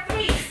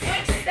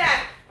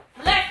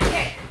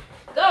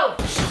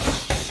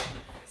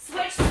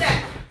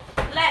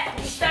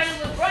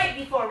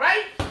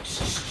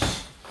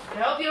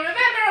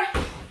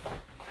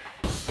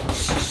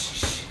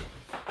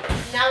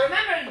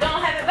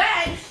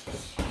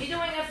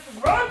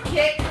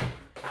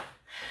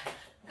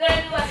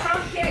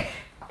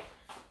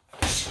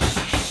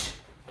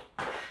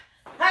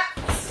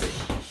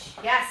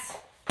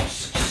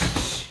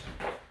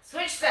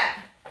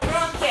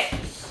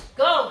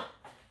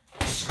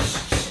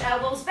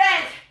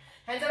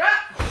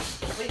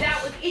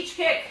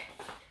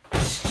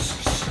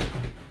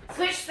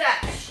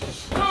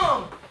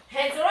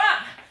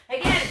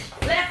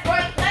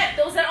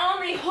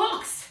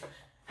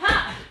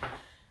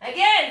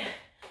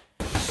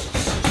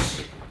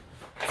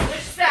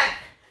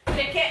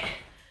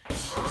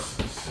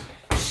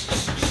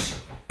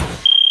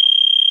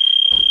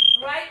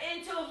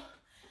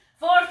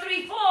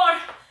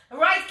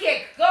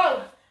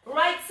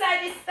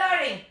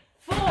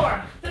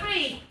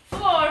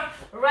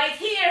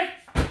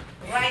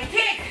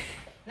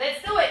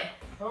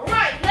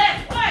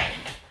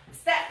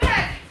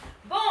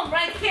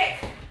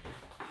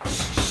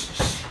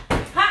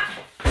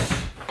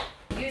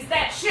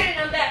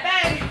 on that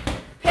bag,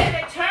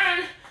 pivot,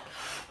 turn,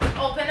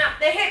 open up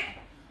the hip.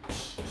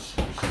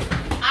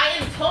 I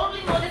am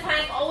totally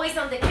modifying always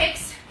on the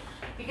kicks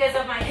because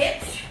of my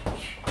hips,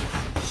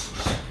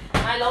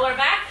 my lower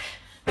back,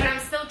 but I'm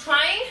still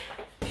trying.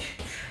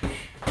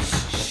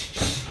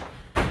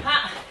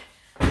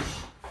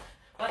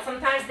 But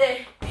sometimes the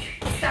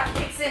stuff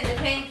kicks in, the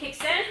pain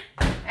kicks in,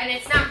 and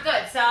it's not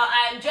good. So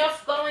I'm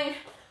just going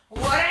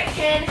what I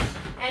can,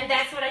 and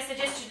that's what I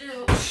suggest you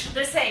do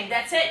the same.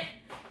 That's it.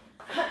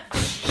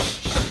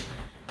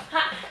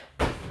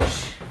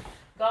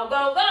 Go,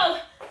 go, go.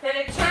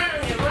 Pivot, turn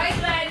on your right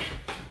leg.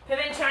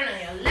 Pivot, turn on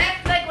your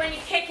left leg when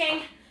you're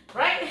kicking.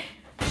 Right?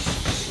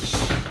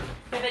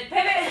 Pivot,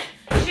 pivot.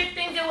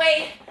 Shifting the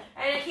weight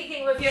and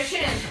kicking with your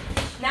shin.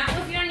 Not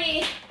with your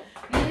knee.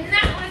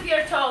 Not with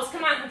your toes.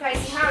 Come on,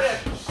 Tyson, harder.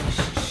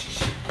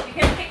 You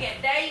can kick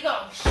it. There you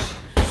go.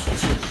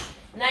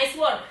 Nice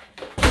work.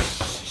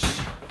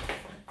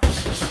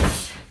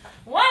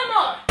 One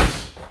more.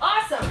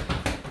 Awesome.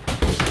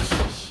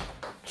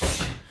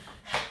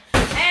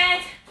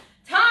 And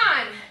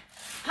time.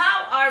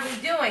 How are we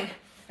doing?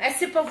 A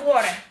sip of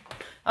water.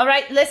 All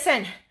right,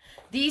 listen.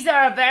 These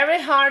are very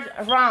hard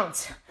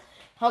rounds.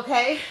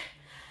 Okay?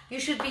 You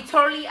should be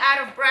totally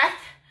out of breath.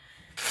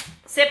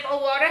 Sip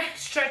of water.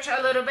 Stretch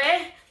a little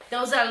bit.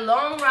 Those are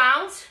long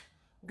rounds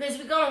because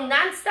we're going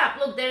non-stop.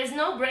 Look, there is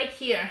no break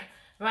here,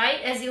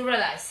 right? As you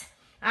realize.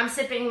 I'm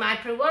sipping my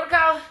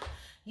pre-workout.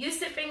 You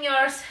sipping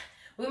yours.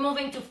 We're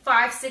moving to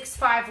 5, 6,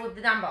 5 with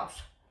the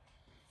dumbbells.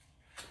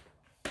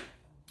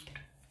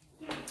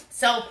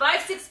 So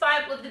 5, 6,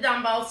 5 with the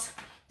dumbbells.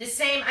 The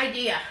same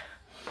idea.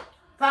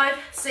 5,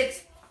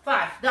 6,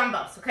 5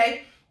 dumbbells,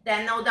 okay?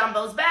 Then no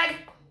dumbbells back.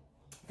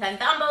 Then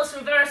dumbbells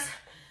reverse.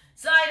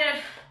 Slider.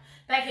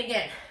 Back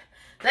again.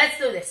 Let's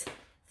do this.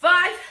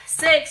 5,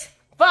 6,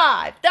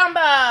 5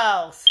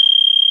 dumbbells.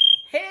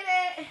 Hit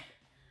it.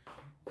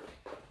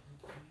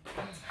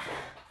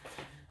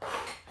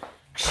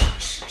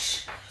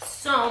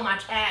 So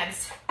much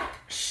abs.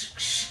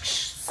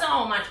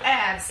 So much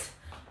abs.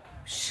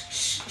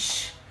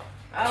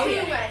 Oh, Too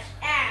yeah. much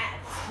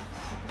abs.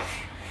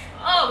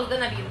 Oh, we're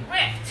gonna be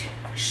ripped.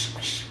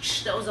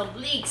 Those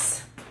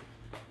obliques.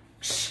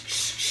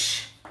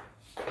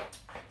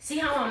 See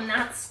how I'm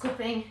not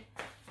scooping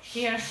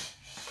here?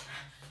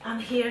 I'm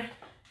here.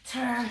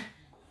 Turn.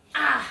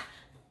 Ah.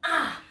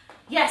 Ah.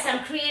 Yes,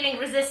 I'm creating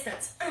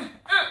resistance.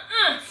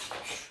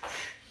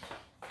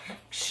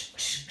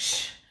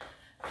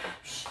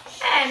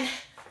 And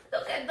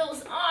look at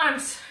those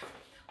arms.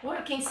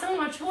 Working so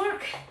much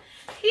work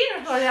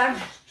here for them.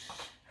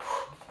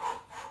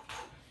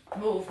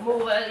 Move,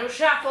 move, a little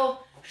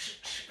shuffle.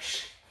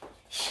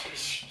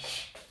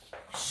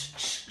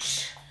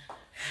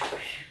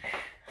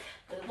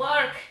 Good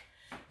work.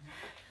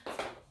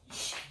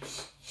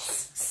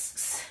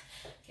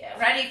 Get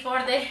ready for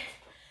the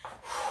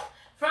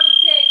front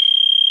kick.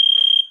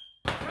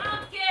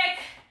 Front kick.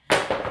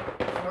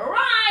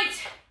 Right.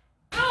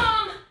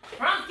 Boom.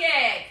 Front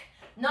kick.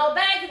 No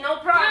bag, no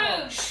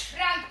problem.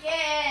 Front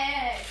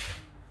kick.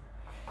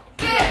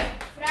 Good.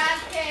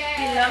 Front kick.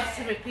 He loves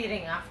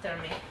repeating after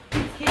me.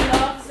 He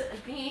loves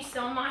me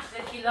so much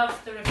that he loves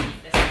to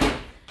repeat this.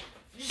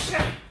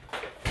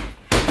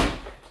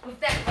 With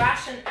that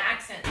Russian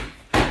accent.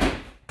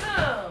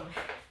 Boom.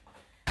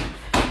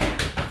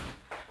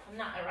 I'm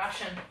not a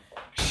Russian.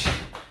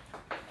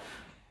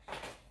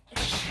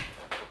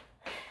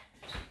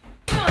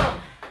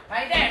 Boom.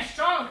 Right there,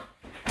 strong.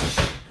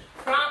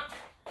 Front.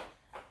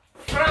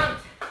 Front.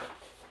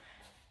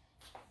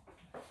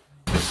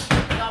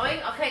 Going?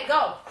 Okay,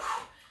 go.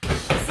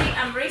 See,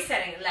 I'm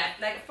resetting. Left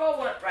leg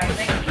forward, right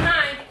leg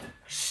behind.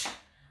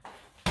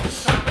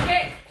 Strong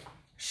kick.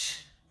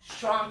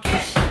 Strong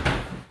kick.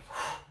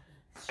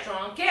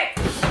 Strong kick.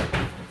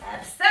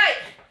 Abs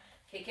tight.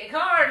 Kick it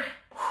hard.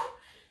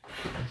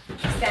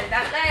 Extend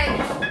that leg.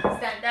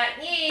 Extend that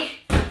knee.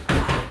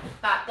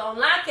 But don't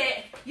lock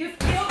it. You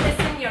feel this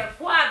in your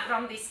quad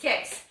from these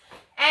kicks.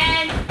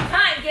 And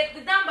time. Get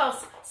the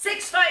dumbbells.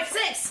 6, 5,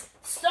 6.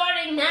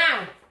 Starting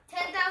now.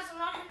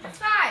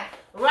 10,105.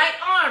 Right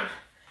arm.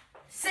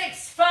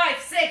 6, 5,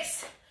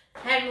 6.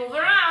 And move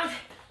around.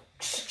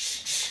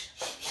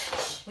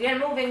 We are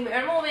moving. We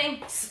are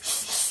moving.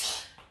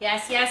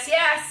 Yes, yes,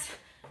 yes.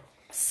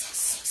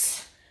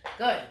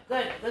 Good,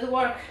 good, good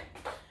work.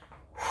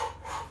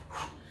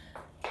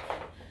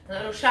 A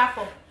little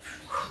shuffle.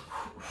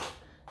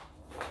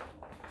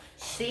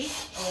 See?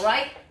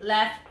 Right,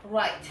 left,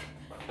 right.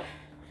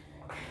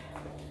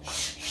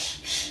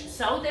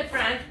 So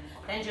different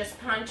than just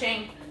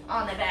punching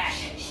on the back.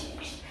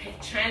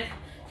 Trent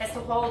has to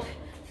hold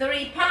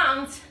 3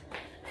 pounds.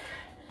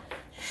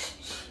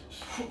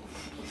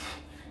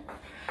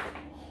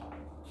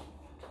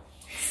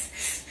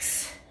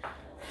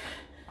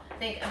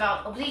 Think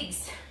about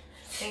obliques.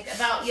 Think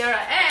about your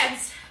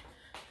abs.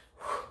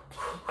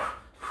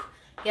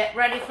 Get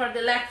ready for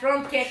the left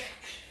front kick.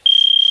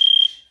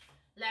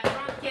 Left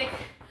front kick.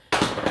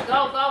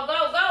 Go, go,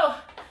 go, go.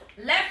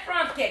 Left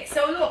front kick.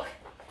 So look,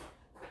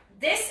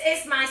 this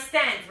is my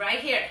stand right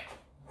here.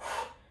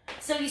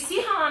 So you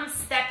see how I'm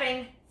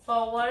stepping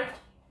forward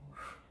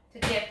to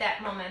give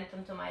that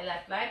momentum to my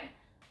left leg?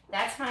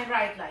 That's my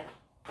right leg.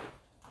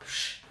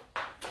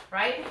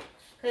 Right?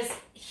 Because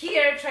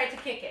here, try to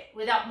kick it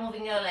without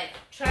moving your leg.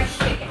 Try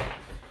to kick it.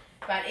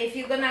 But if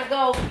you're gonna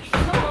go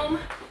boom,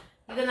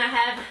 you're gonna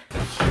have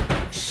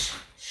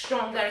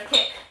stronger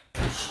kick.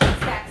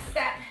 Step,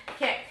 step,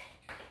 kick.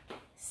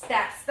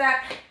 Step,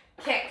 step,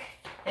 kick.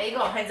 There you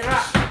go, hands are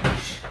up.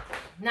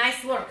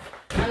 Nice work.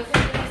 Now we're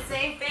gonna do the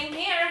same thing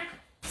here.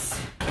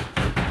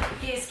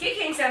 He is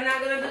kicking, so I'm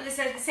not gonna do this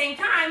at the same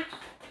time.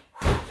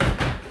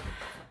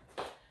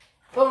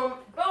 Boom,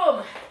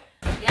 boom.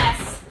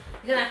 Yes.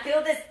 You're gonna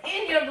feel this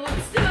in your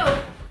glutes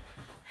too.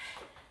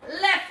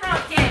 Left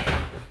front kick.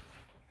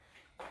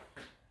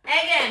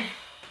 Again.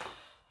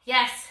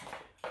 Yes.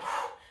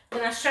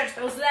 Gonna stretch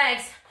those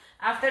legs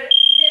after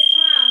this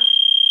round.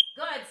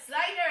 Good.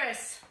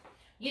 Sliders.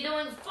 You're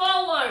doing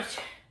forward.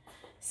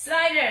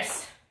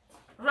 Sliders.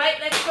 Right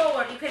leg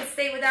forward. You can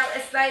stay without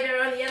a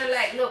slider on the other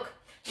leg. Look.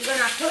 You're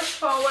gonna push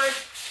forward,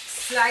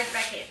 slide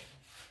back in.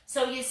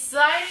 So you're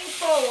sliding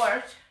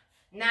forward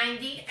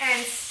 90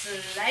 and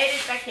slide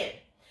it back in.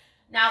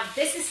 Now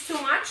this is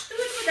too much. Do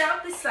it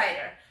without the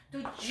slider.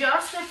 Do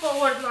just a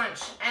forward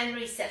lunge and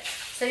reset.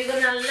 So you're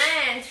gonna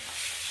land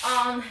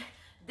on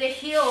the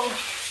heel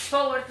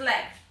forward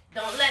leg.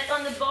 Don't let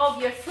on the ball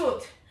of your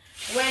foot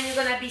when you're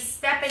gonna be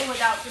stepping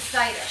without the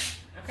slider.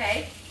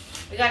 Okay?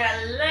 We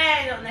gotta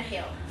land on the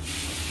heel.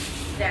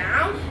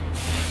 Down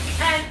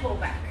and pull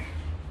back.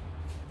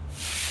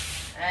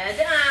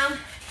 Down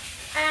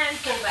and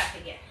pull back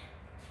again.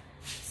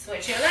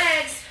 Switch your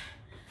legs.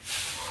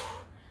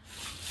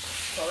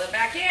 Pull it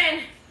back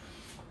in.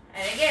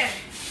 And again,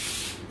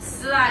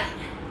 slide.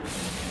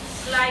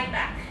 Slide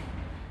back.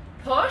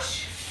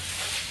 Push.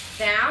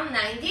 Down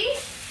 90.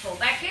 Pull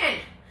back in.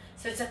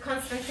 So it's a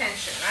constant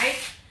tension, right?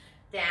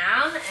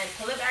 Down and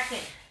pull it back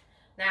in.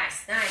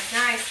 Nice, nice,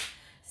 nice.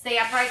 Stay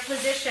upright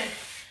position.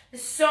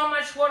 There's so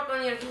much work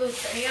on your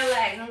glutes and your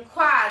legs and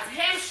quads,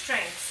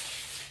 hamstrings.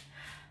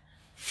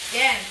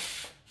 Again.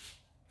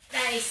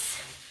 Nice.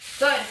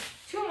 Good.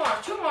 Two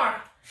more.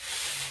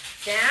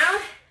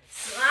 Down.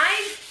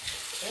 Slide.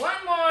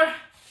 One more.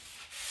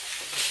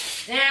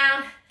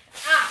 Down.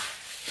 Up.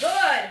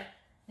 Good.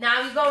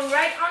 Now you're going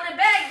right on the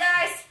bag,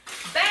 guys.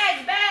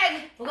 Bag.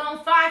 We're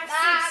going 5,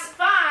 6,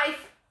 5.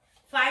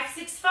 5,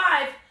 6,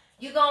 5.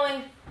 You're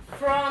going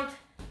front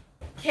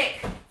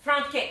kick.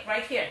 Front kick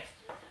right here.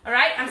 All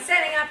right, I'm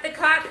setting up the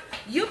clock.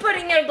 You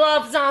putting your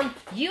gloves on.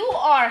 You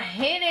are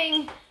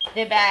hitting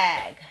the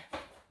bag.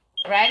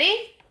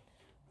 Ready?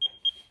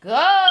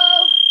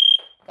 Go.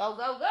 Go,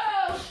 go,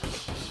 go.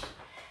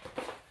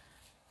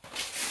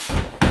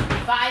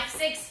 5,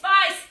 6,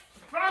 5.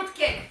 Front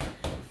kick.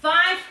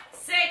 5,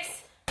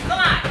 6,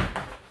 5.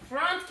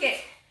 Front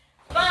kick.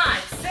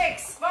 5,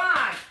 6,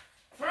 5.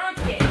 Front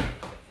kick.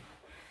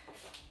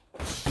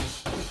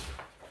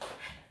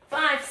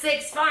 5,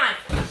 6, 5.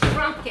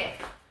 Front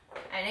kick.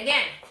 And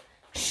again.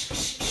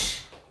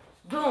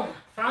 Boom.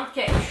 Front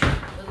kick.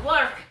 Good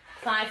work.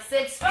 5,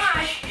 6,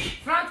 5.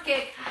 Front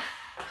kick.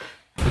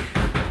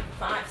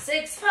 5,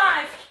 6,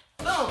 5.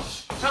 Boom.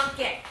 Front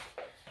kick.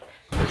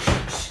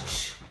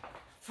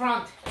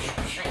 Front.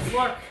 Nice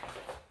work.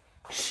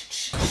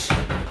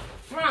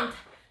 Front.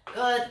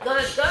 Good,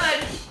 good,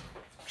 good.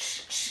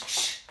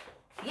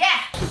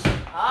 Yeah.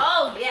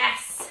 Oh,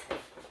 yes.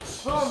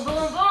 Boom,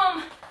 boom,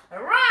 boom.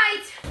 All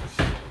right.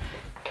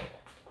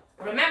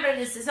 Remember,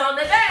 this is on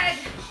the bag.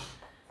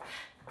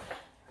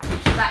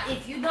 But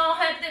if you don't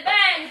have the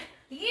bag,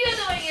 you're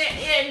doing it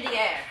in the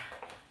air.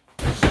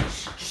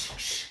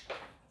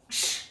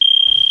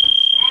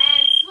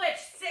 And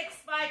switch. 6,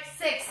 5,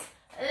 6.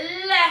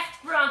 Left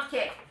front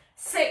kick.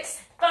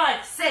 6,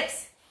 5,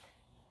 6.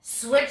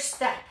 Switch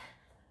step.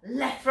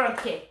 Left front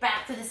kick.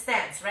 Back to the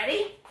stance.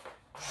 Ready?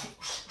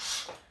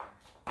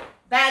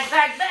 Bag,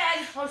 bag,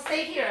 bag. Or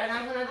stay here and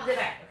I'm going to do the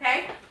back.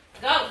 Okay?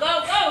 Go,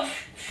 go, go.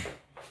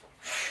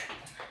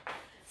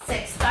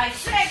 6, 5,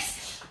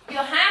 6. You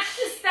have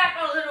to step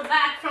a little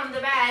back from the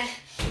bag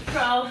to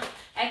throw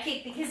a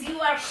kick because you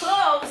are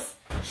close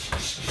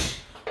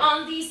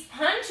on these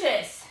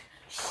punches.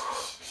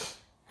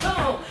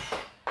 Boom.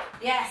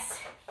 Yes.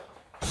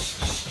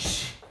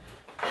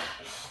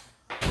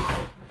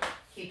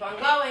 Keep on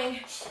going.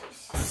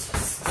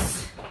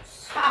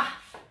 Ha.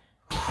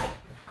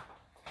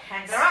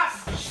 Hands are up.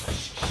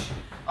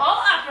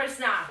 All uppers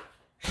now.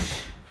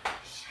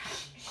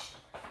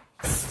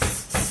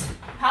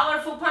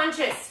 Powerful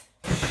punches.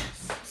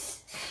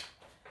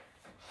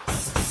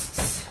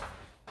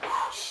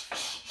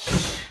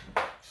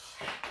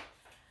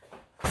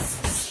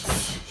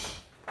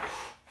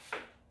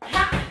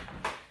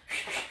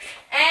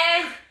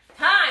 And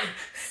time.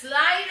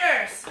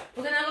 Sliders.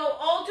 We're gonna go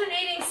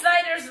alternating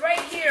sliders right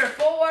here.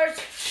 Forward,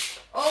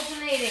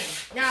 alternating.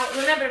 Now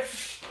remember,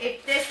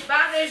 if this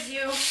bothers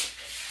you,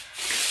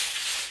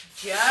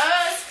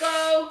 just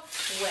go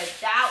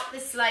without the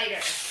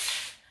sliders.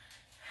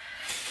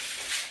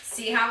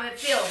 See how it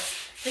feels.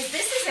 Because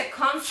this is a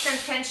constant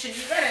tension.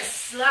 You gotta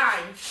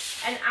slide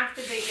and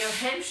activate your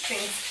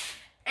hamstrings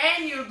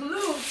and your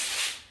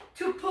glutes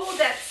to pull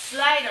that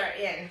slider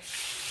in,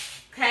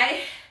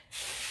 okay?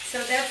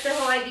 So that's the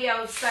whole idea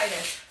of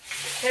sliders.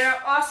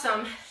 They're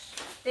awesome.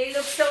 They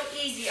look so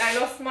easy. I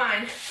lost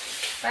mine,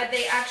 but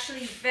they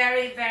actually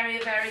very, very,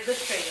 very good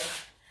for you.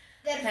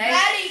 They're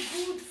very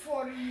good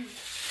for you.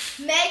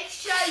 Make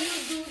sure you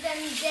do them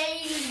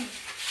daily.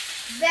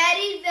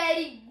 Very,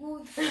 very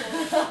good for you.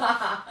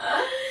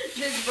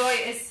 This boy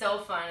is so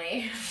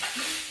funny.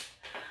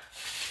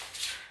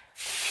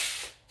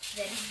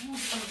 Very good.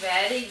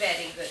 Very,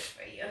 very good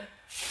for you.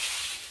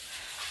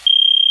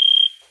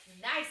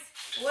 Nice.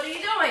 What are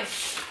you doing?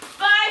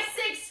 5,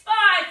 6, 5.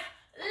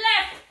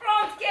 Left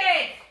front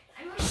kick.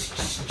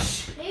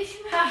 Maybe you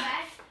should move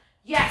back.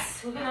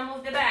 Yes, we're gonna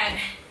move the bag.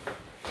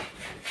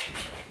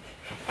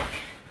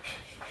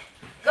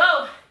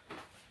 Go.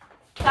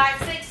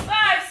 5, 6,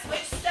 5.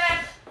 Switch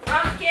step.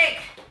 Front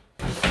kick.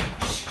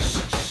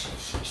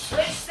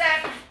 Switch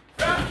step.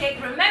 Front kick.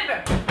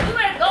 Remember, we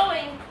were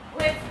going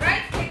with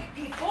right kick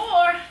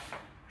before.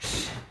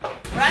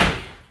 Right?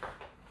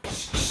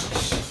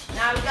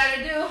 Now we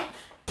gotta do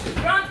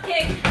front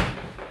kick.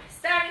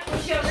 Starting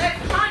with your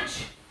left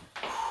punch.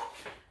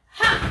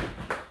 Ha!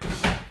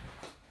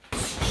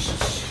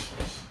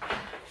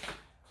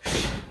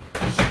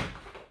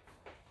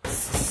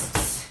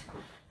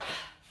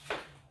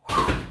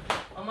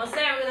 Almost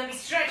there. We're gonna be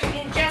stretching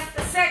in just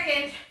a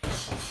second.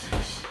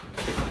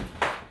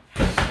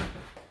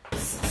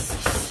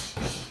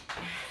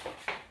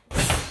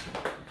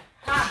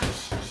 Ha!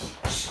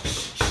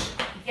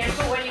 Be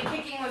careful when you're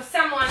kicking with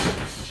someone.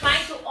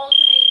 Trying to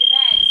alternate the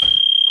bags.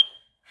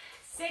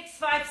 6,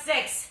 5,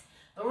 6.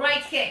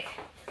 Right kick.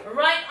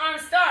 Right arm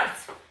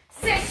starts.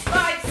 6,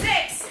 5,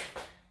 6.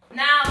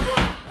 Now,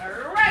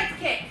 right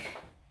kick.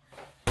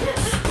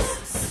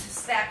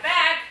 Step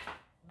back.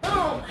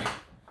 Boom.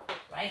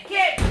 Right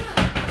kick.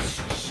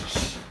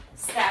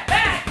 Step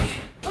back.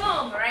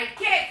 Boom. Right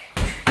kick.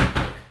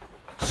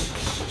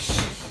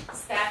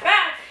 Step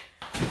back.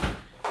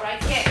 Right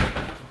kick.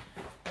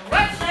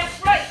 Right,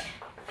 left, right.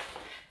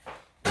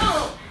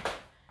 Boom.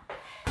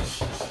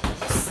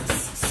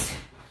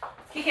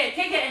 Kick it,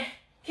 kick it,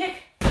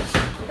 kick.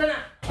 We're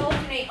gonna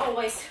alternate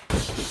always.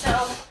 So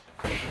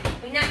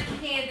we're not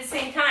kicking at the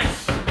same time.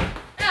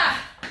 Ah.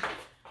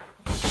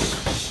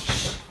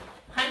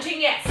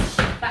 Punching, yes,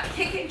 but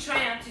kicking,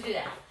 try not to do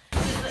that.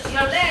 Because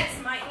your legs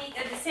might meet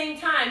at the same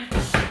time.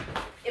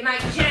 It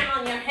might jam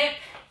on your hip.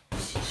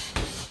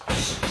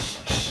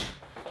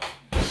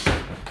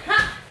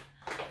 Ha.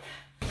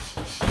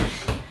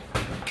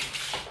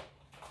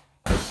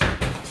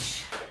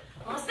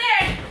 Almost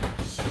there.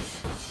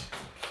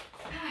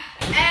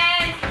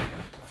 And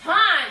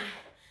time.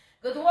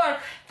 Good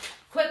work.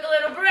 Quick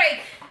little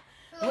break.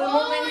 The We're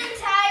whole moving.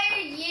 entire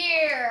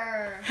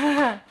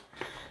year.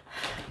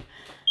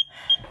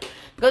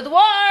 Good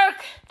work.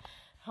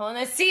 I want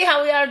to see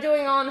how we are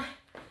doing on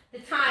the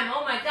time.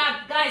 Oh my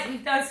God, guys,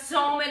 we've done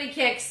so many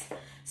kicks.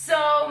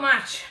 So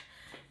much.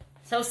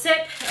 So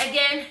sit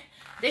again.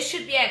 This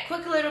should be a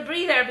quick little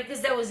breather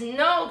because there was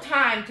no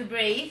time to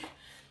breathe.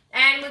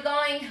 And we're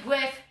going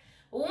with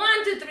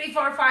 1, 2, 3,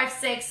 4, 5,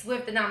 6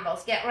 with the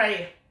dumbbells. Get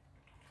ready.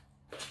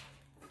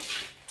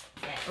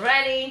 Get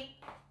ready.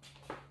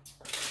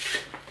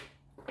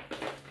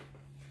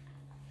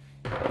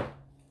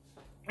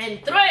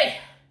 And 3,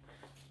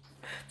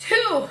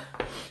 2,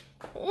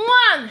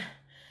 1.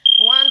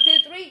 1, 2,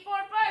 3, 4,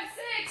 5,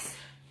 6.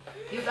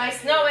 You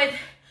guys know it.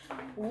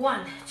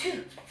 1,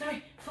 2,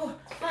 3, 4,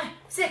 5,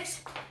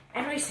 6.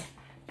 And reset.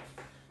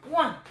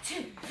 1,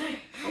 2, 3,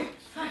 4,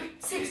 5,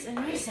 6.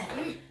 And reset.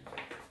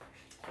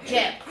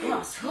 Jab,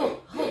 cross,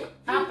 hook, hook,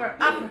 upper,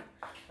 upper.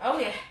 Oh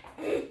yeah.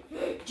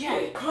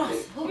 Jab,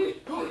 cross, hook,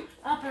 hook,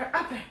 upper,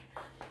 upper.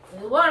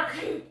 Good work.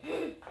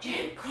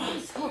 Jab,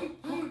 cross, hook,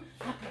 hook,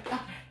 upper,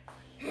 upper.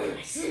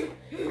 Nice.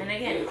 And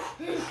again.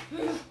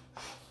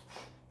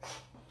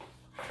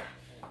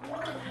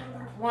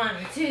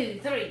 1, 2,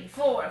 3,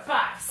 4,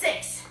 5,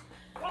 6.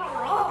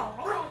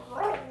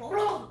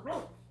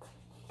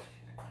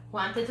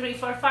 1, 2, 3,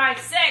 4, 5,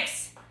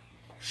 6.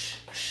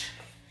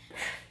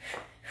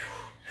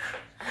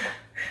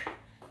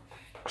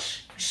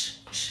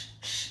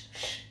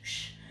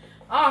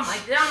 Oh, my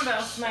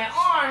dumbbells, my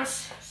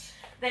arms,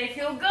 they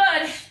feel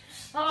good.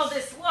 All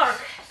this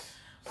work.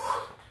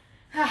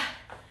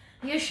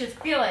 You should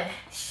feel it.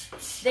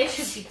 They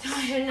should be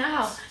tired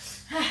now.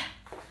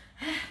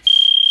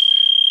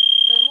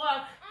 Good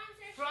work.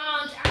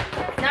 Front.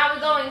 Now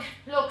we're going,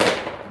 look,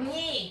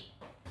 knee,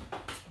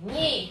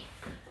 knee,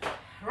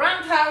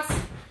 roundhouse,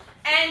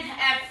 and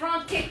a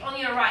front kick on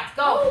your right.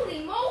 Go.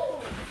 Holy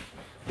moly.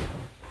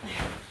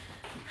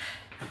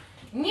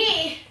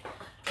 Knee,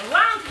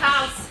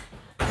 roundhouse,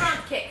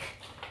 front kick.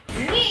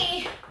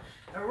 Knee,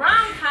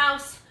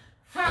 roundhouse,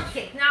 front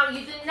kick. Now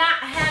you do not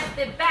have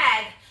the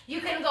bag.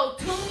 You can go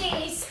 2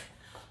 knees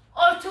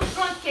or 2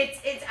 front kicks.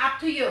 It's up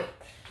to you.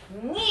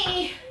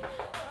 Knee,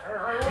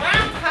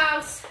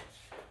 roundhouse,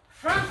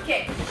 front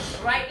kick.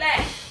 Right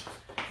leg.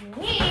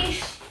 Knee,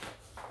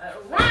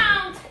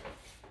 round,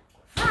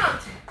 front.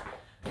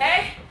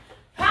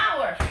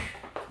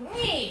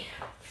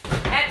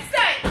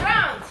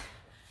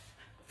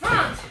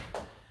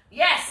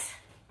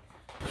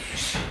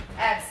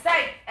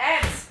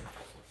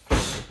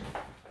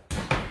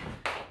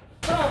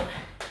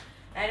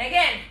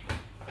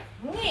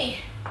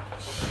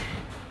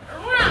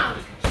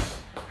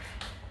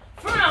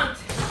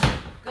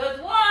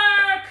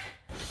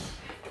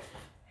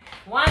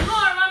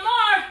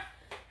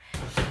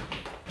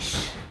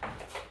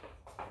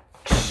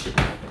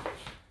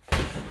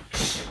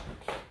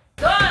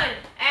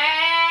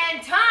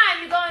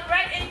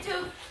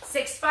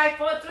 5,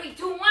 4, 3,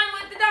 2, 1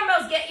 with the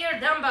dumbbells. Get your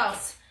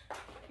dumbbells.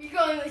 You're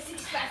going with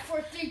 6, 5,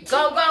 4, 3, 2.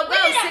 Go, go,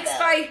 go. 6,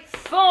 5,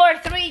 4,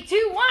 3,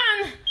 2, 1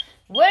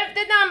 with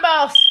the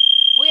dumbbells.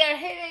 We are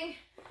hitting.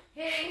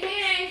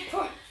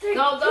 4, 3,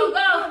 Go, go, 2,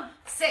 go. 1.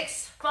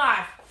 6,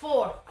 5,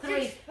 4,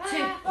 3, 6, 5, 2,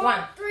 4,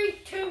 1. 3,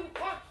 2,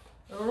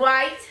 1.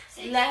 Right,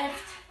 6,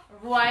 left,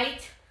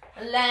 right,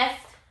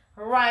 left,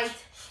 right,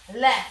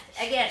 left.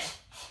 Again.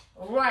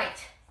 Right,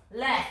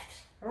 left,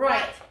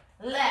 right,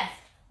 left,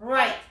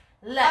 right,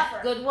 left.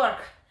 Upper. Good work.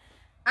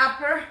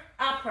 Upper,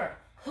 upper,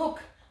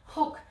 hook,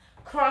 hook,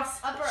 cross,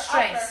 Upper,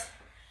 straights.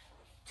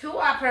 upper. 2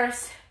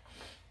 uppers,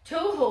 2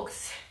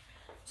 hooks,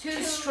 2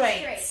 2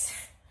 straights.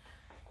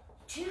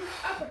 2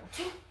 upper,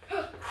 2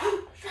 hook,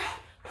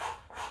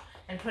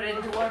 And put it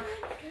into work.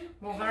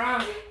 Move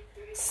around. A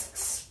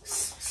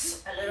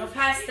little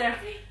faster.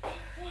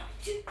 1,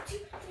 2, 2,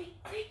 3,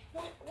 3,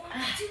 1, 1,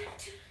 2, 2,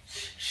 3,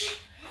 1,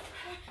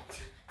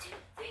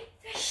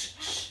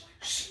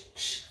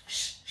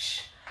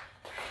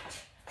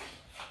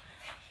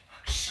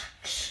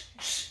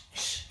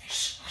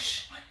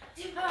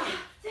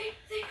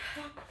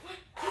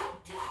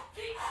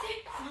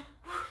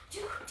 2,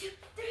 2,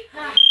 3, 3,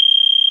 1.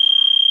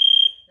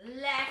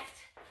 Left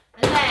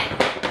leg,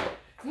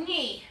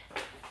 knee,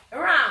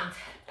 around,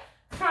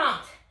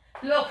 front.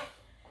 Look,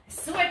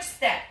 switch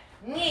step,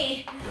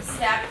 knee,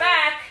 step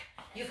back.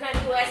 You can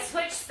do a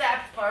switch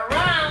step for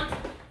round,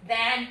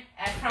 then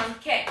a front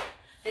kick.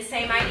 The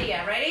same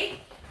idea.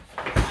 Ready?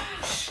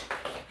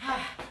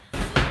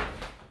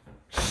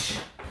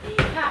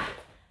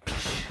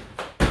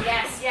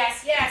 Yes,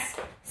 yes, yes.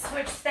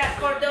 Switch step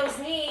for those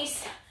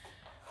knees.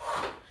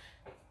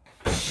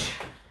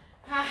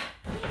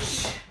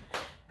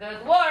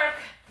 Good work.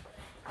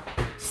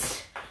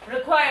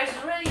 Requires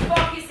really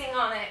focusing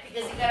on it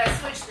because you gotta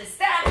switch the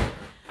step,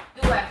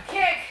 do a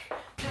kick,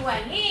 do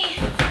a knee,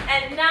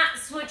 and not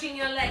switching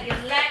your leg. Your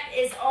leg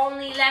is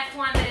only left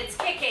one that it's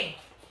kicking.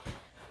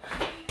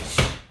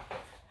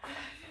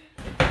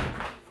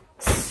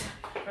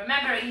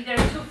 Remember, either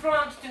 2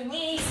 front, 2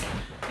 knees.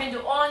 You can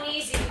do all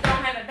knees if you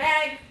don't have a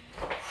bag.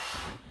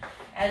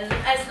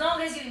 As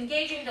long as you're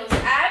engaging those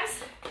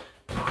abs.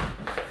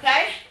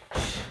 Okay?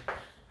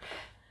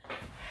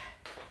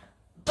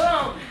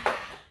 Boom.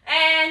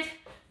 And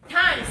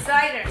time,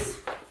 sliders.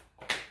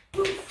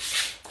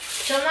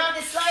 So now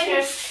the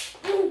sliders,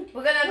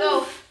 we're gonna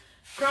go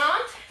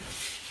front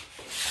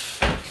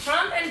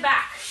and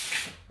back.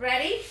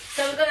 Ready?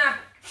 So we're gonna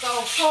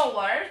go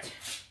forward,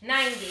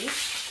 90,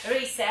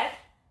 reset,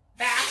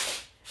 back,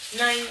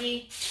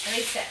 90,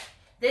 reset.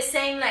 The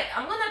same leg.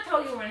 I'm gonna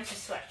tell you when to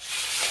switch.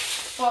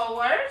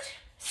 Forward,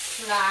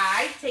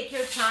 slide, take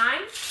your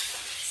time,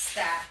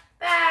 step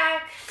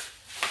back,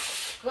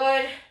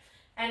 good,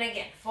 and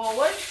again,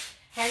 forward,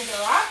 hands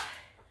are up,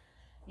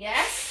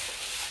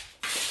 yes,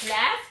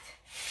 left,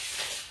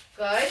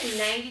 good,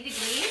 90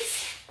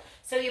 degrees,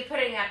 so you're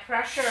putting that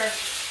pressure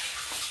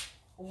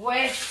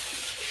with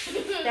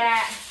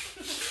that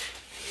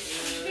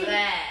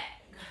leg,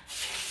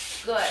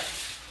 good.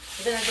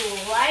 We're gonna do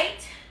right,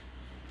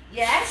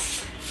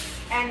 yes,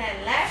 and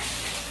then left,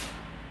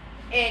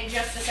 in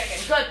just a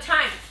second. Good,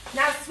 time.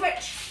 Now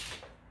switch.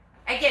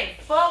 Again,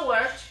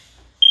 forward,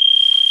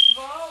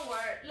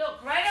 forward.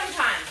 Look, right on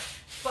time.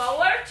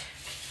 Forward,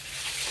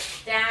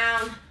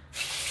 down,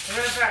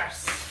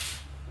 reverse.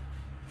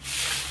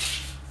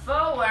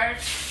 Forward,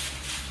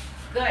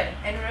 good,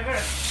 and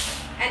reverse.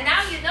 And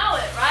now you know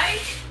it, right?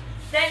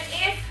 Then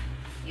if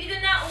you do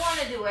not want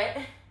to do it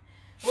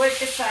with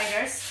the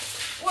sliders,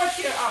 what's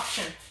your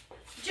option?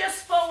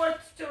 Just forward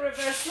to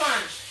reverse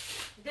lunge.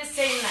 The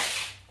same leg.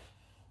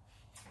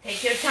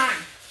 Take your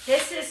time.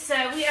 This is,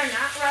 we are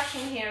not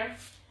rushing here.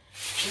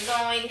 We're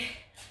going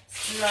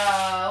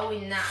slow.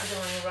 We're not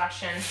doing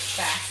Russian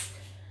fast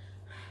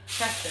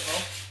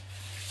festival.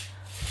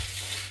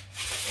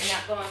 We're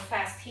not going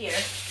fast here.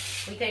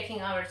 We're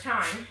taking our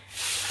time.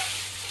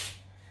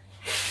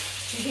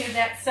 You hear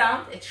that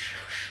sound? It's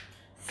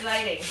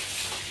sliding,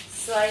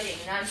 sliding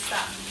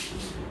non-stop.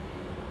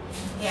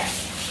 Yes.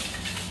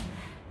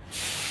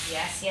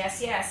 Yes,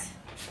 yes, yes.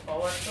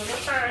 Forward to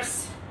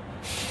reverse.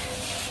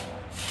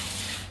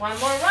 One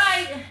more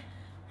right.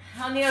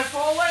 On your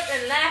forward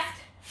and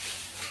left.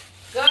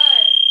 Good.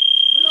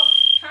 Look,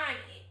 time.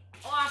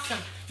 Awesome.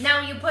 Now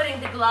you're putting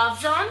the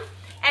gloves on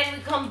and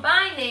we're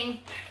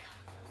combining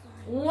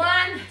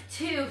 1,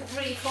 2,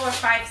 3, 4,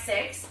 5,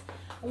 6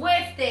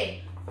 with the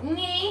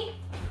knee,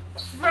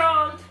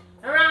 front,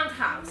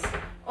 roundhouse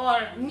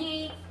or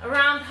knee,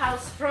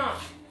 roundhouse, front.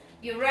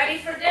 You ready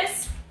for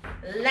this?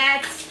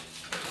 Let's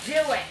do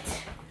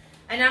it.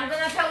 And I'm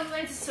gonna tell you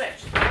when to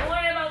switch. Don't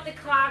worry about the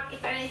clock.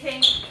 If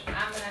anything,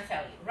 I'm gonna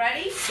tell you.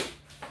 Ready?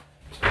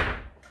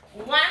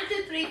 1,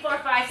 2, 3, 4,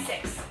 5,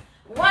 6.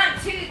 1,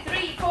 2,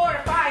 3,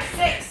 4, 5,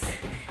 6.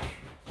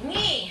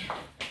 Knee,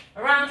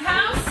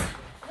 roundhouse,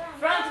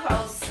 front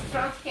house,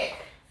 front kick.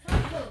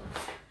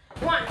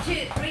 1,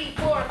 2, 3,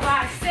 4,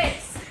 5,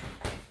 6.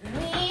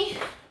 Knee,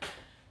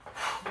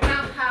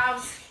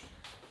 roundhouse,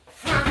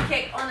 front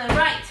kick on the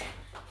right.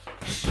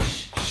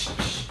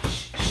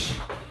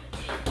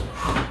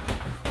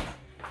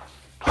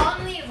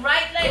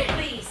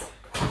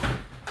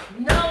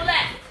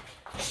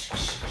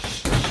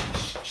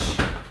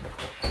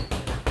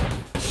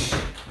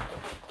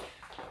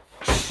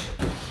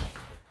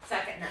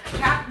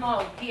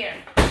 mode here.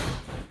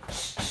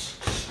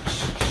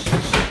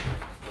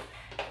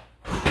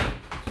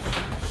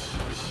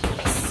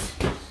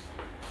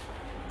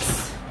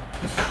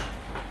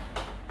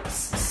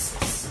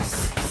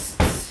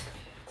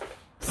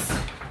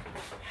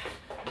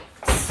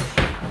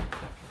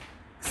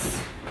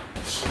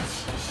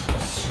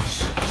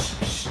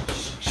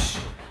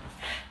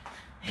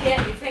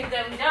 Yeah, you think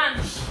that we're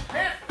done?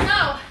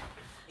 No.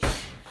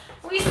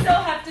 We still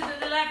have to do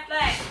the left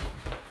leg.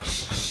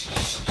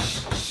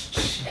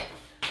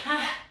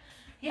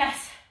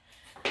 Yes.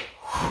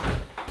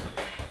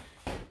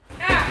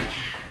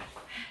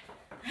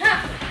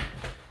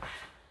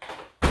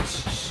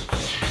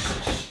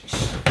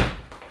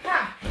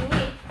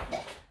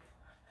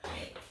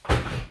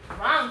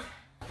 Round.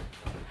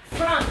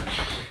 Front.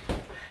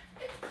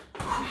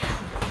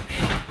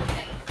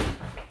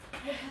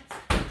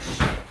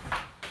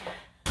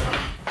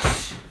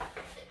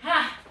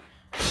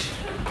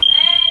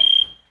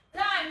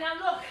 Now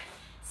look,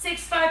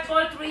 6, 5,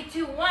 4, 3,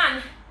 2,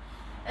 1.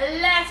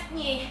 Left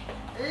knee,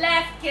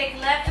 left kick,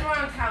 left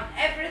roundhouse.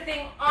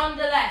 Everything on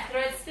the left.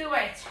 Let's do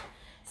it.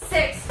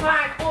 6,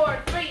 5,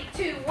 4, 3,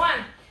 2,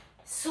 1.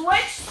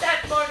 Switch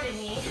step for the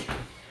knee.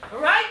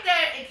 Right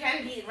there, it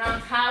can be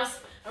roundhouse.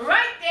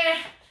 Right there,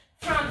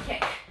 front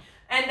kick.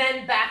 And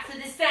then back to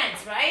the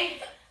stance,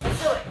 right?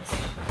 Let's do it.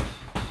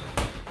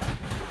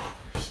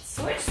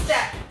 Switch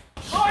step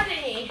for the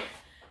knee,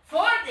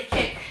 for the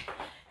kick.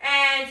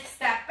 And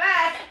step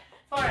back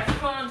for a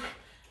front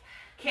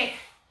kick.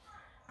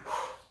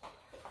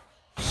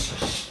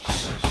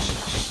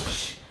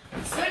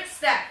 Switch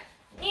step,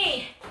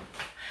 knee,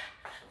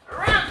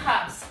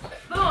 roundhouse,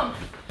 boom,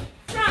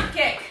 front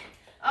kick.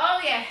 Oh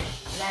yeah,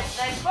 left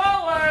leg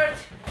forward.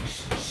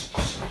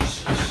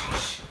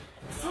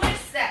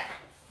 Switch step,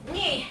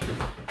 knee,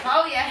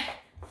 oh yeah,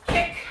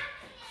 kick,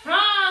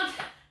 front,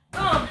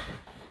 boom,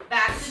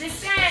 back to the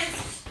stance.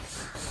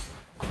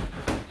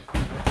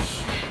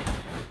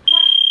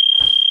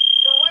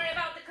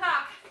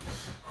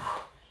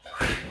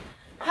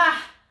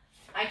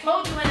 I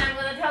told you when I'm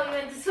going to tell you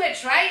when to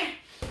switch, right?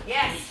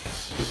 Yes.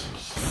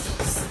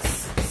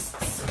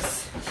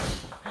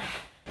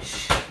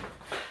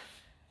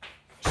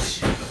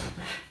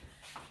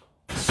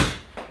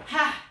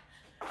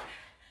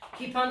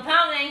 Keep on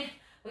pounding.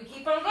 We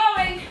keep on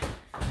going.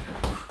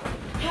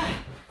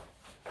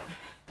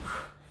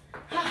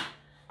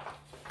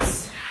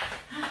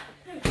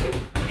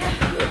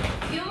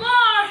 Few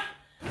more.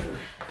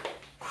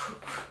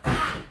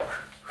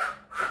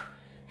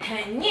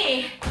 And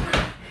knee.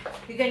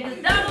 You can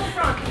do double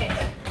front kick.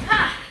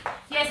 Ha!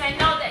 Yes, I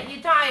know that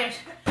you're tired.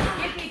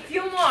 Give me a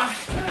few more.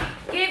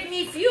 Give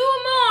me a few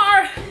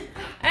more.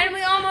 And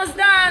we're almost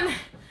done.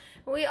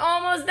 We're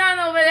almost done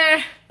over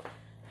there.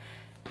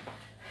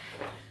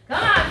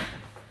 Come on.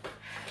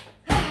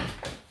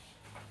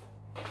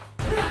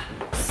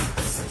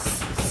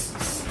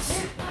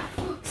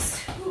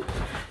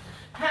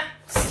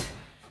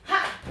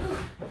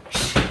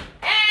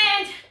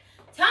 And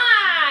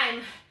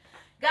time.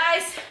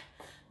 Guys,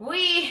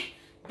 we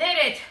did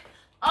it.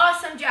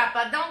 Awesome job,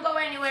 but don't go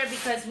anywhere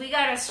because we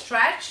gotta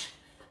stretch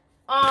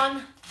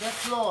on the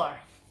floor.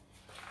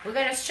 We're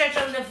gonna stretch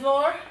on the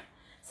floor.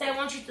 So I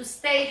want you to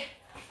stay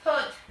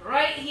put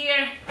right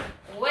here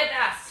with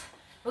us.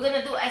 We're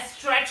gonna do a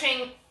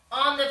stretching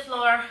on the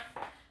floor.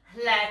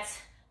 Let's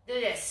do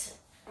this.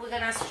 We're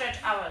gonna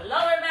stretch our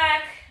lower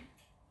back.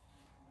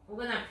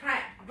 We're gonna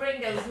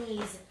bring those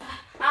knees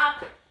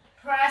up,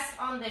 press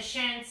on the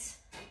shins,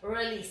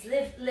 release.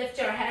 Lift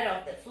your head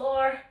off the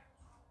floor.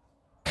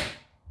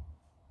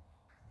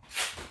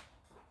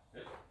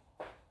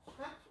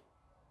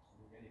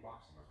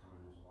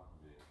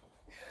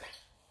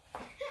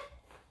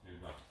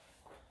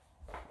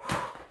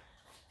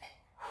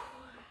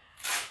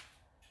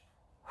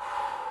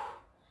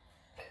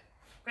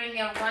 Bring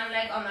your one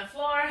leg on the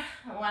floor,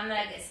 one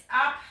leg is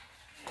up.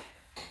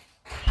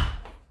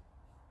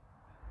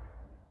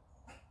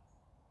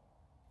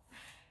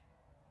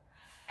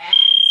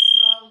 And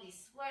slowly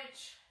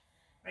switch.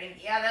 Bring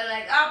the other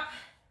leg up.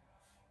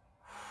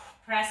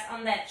 Press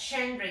on that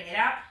shin, bring it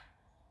up.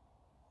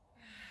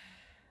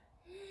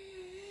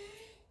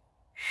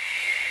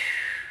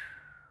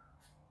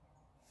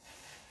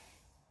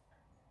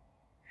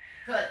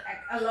 Good.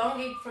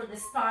 Elongate for the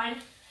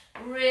spine.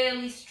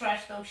 Really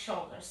stretch those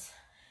shoulders.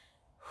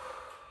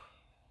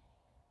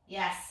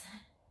 Yes.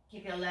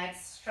 Keep your legs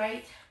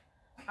straight.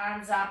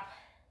 Arms up.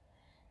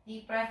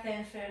 Deep breath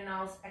in through your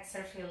nose.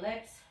 Exhale through your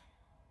lips.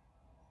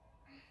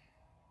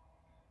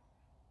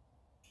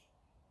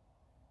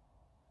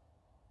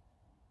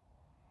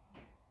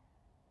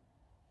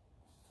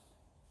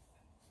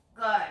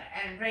 Good.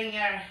 And bring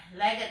your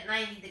leg at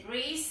 90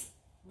 degrees.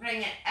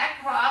 Bring it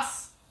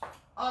across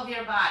of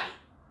your body.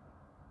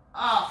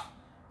 Oh.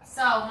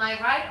 So my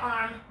right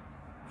arm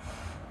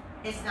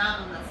is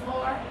down on the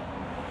floor.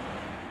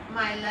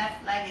 My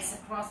left leg is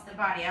across the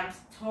body. I'm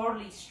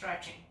totally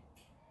stretching.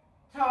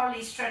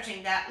 Totally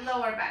stretching that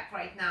lower back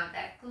right now.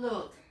 That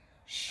glute,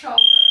 shoulder,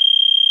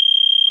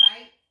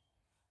 right?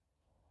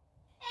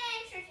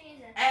 And stretching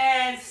is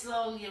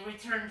slowly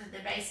return to the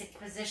basic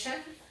position.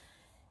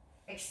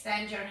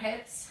 Extend your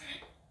hips,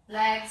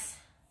 legs,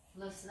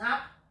 loosen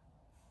up.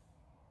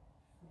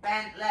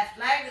 Bend left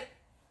leg,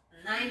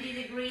 90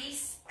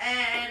 degrees,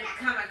 and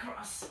come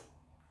across.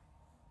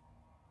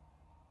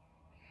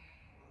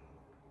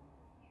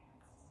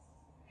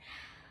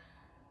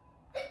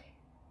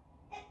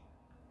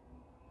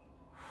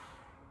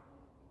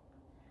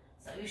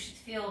 So you should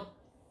feel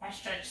a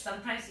stretch.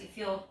 Sometimes you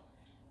feel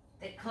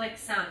the click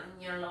sound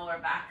in your lower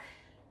back.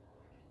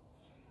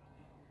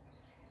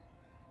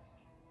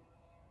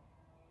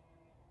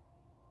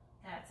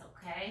 That's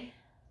okay.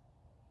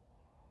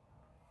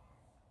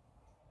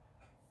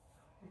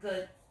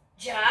 Good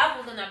job.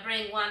 We're gonna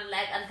bring one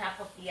leg on top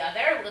of the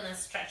other. We're gonna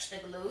stretch the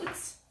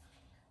glutes.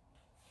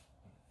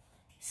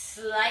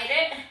 Slide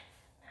it.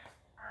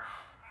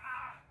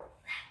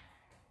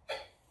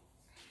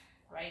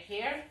 Right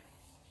here.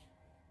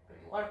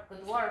 Good work,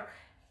 good work.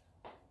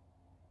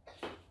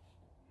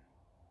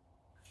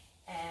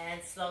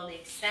 And slowly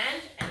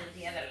extend, and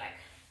the other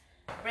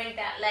leg. Bring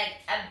that leg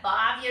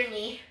above your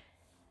knee.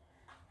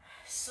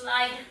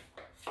 Slide,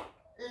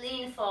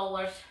 lean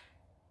forward.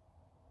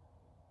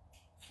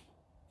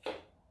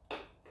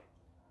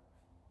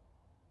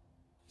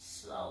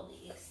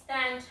 Slowly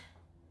extend.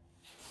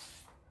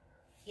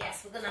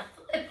 Yes, we're gonna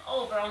flip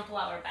over onto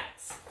our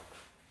backs.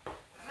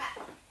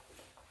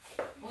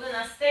 We're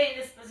gonna stay in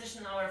this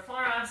position, our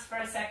forearms for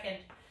a second.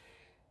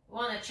 We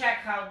wanna check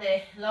how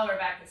the lower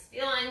back is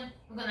feeling.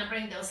 We're gonna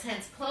bring those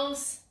hands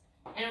close,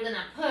 and we're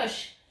gonna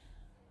push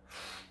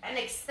and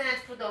extend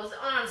through those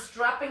arms,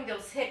 dropping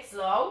those hips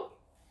low.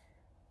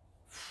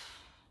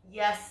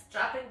 Yes,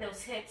 dropping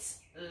those hips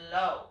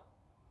low.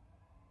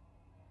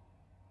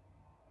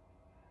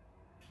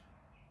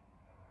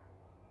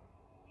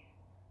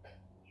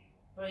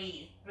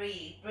 Breathe,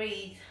 breathe,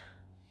 breathe.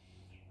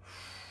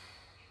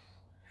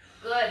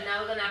 Good,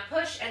 now we're gonna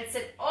push and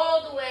sit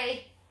all the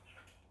way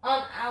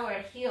on our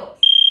heels.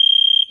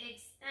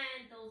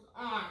 Extend those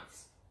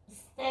arms,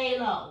 stay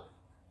low.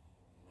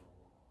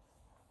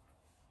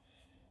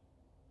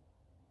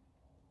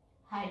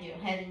 Hide your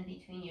head in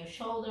between your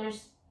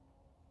shoulders.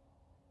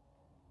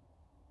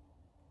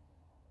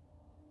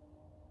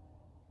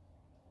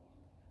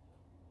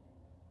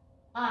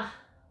 Ah,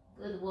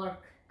 good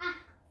work.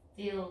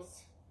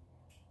 Feels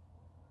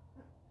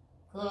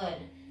good.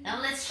 Now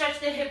let's stretch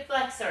the hip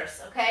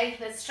flexors, okay?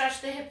 Let's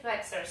stretch the hip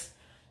flexors.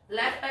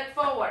 Left leg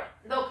forward.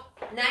 Look,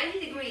 90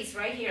 degrees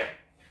right here.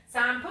 So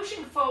I'm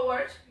pushing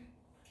forward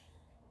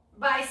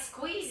by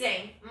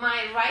squeezing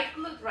my right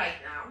glute right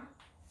now.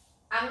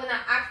 I'm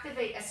gonna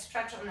activate a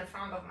stretch on the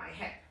front of my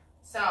hip.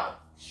 So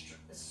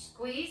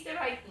squeeze the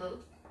right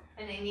glute,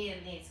 and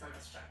immediately it's gonna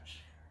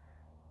stretch.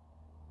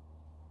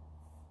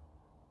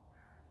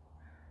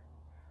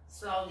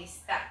 Slowly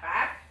step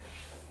back,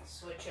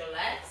 switch your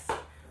legs.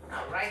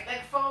 Now right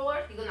leg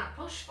forward, you're gonna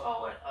push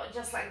forward,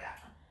 just like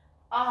that.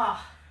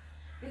 Ah,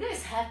 you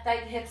guys have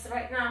tight hips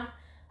right now.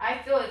 I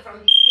feel it from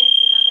these hips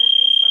and other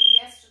things from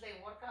yesterday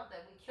workout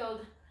that we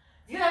killed.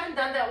 If you haven't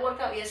done that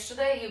workout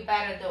yesterday, you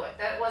better do it.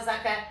 That was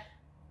like a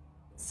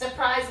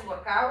surprise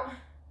workout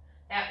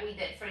that we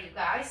did for you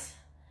guys,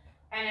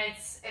 and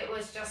it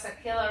was just a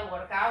killer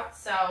workout.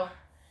 So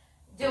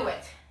do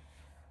it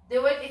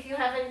if you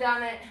haven't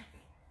done it.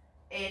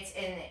 It's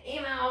in the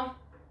email,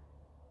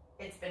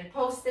 it's been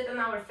posted on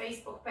our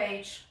Facebook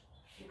page.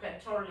 You can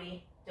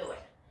totally do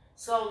it.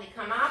 Slowly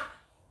come up,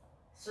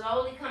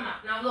 slowly come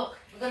up. Now look,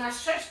 we're gonna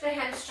stretch the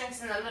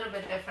hamstrings in a little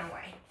bit different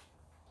way.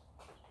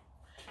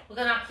 We're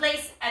gonna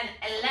place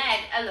a leg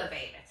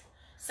elevated.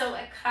 So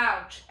a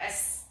couch, a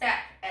step,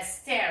 a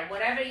stair,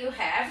 whatever you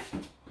have.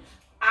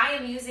 I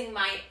am using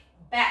my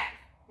back.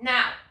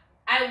 Now,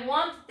 I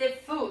want the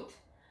foot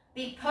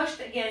be pushed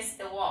against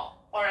the wall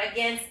or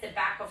against the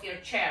back of your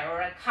chair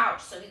or a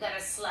couch. So you gotta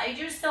slide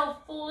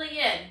yourself fully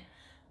in.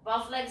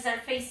 Both legs are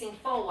facing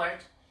forward.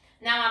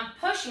 Now I'm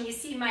pushing, you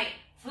see my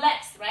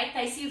flex, right?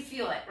 I see you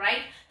feel it,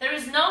 right? There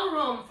is no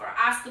room for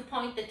us to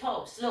point the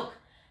toes. Look,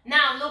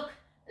 now look,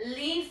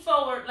 lean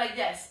forward like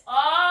this.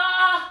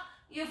 Oh,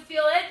 you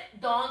feel it?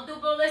 Don't do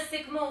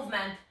ballistic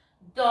movement.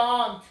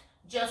 Don't.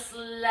 Just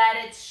let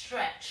it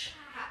stretch.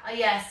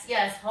 Yes,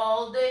 yes,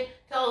 hold the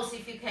toes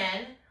if you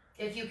can.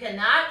 If you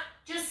cannot,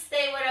 just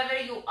stay wherever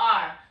you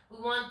are.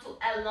 We want to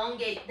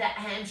elongate that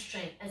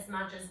hamstring as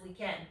much as we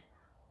can.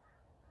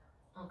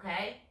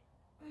 Okay?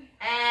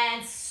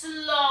 And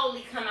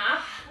slowly come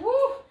up.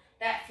 Woo!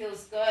 That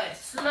feels good.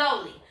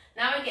 Slowly.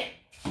 Now again,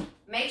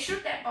 make sure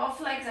that both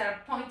legs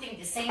are pointing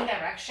the same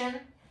direction,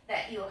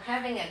 that you're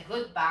having a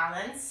good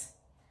balance.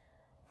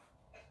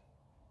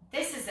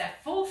 This is a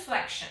full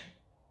flexion.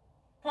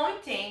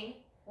 Pointing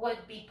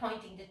would be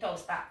pointing the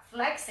toes back.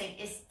 Flexing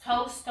is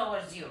toes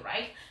towards you,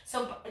 right?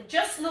 So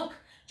just look,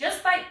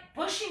 just by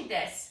pushing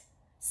this,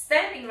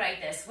 standing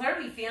right this, where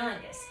are we feeling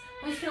this?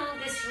 We're feeling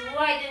this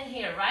right in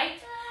here, right?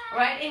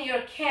 Right in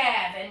your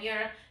calf and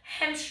your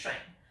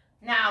hamstring.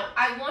 Now,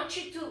 I want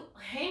you to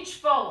hinge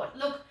forward.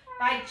 Look,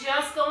 by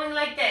just going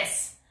like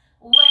this,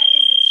 where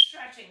is it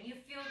stretching? You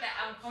feel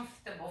that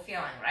uncomfortable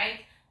feeling,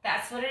 right?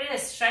 That's That's what it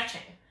is,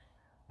 stretching.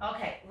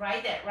 Okay,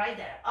 right there, right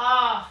there.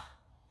 Oh,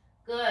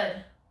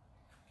 good.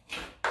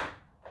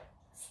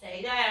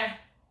 Stay there.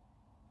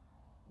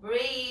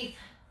 Breathe.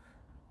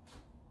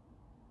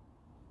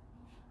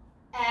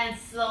 And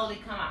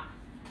slowly come up.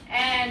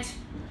 And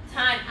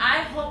time. I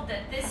hope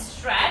that this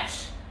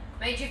stretch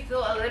made you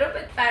feel a little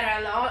bit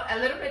better, a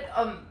little bit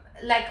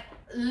like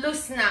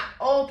loosen up,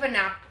 open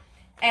up,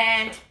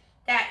 and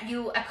that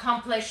you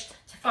accomplished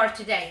for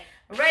today.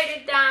 Write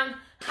it down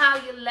how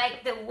you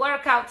like the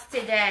workout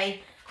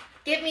today.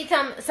 Give me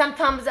some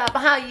thumbs up.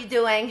 How you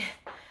doing?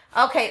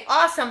 Okay,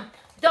 awesome.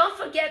 Don't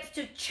forget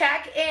to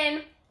check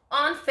in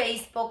on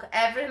Facebook.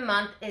 Every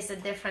month is a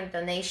different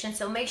donation,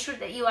 so make sure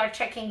that you are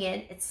checking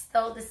in. It's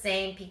still the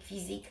same, Peak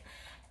Physique.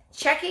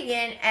 Checking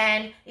in,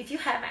 and if you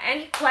have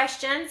any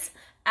questions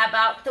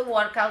about the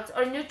workouts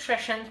or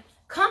nutrition,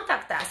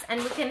 contact us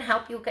and we can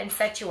help you, can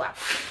set you up.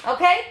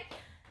 Okay?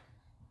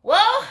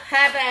 Well,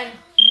 have a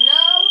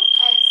no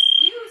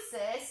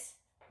excuses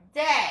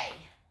day.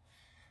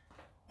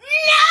 No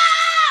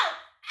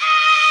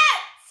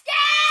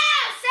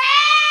excuses!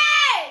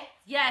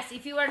 Yes,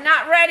 if you are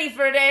not ready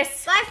for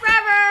this, Bye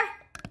forever.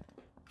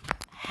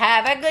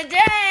 have a good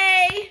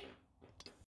day.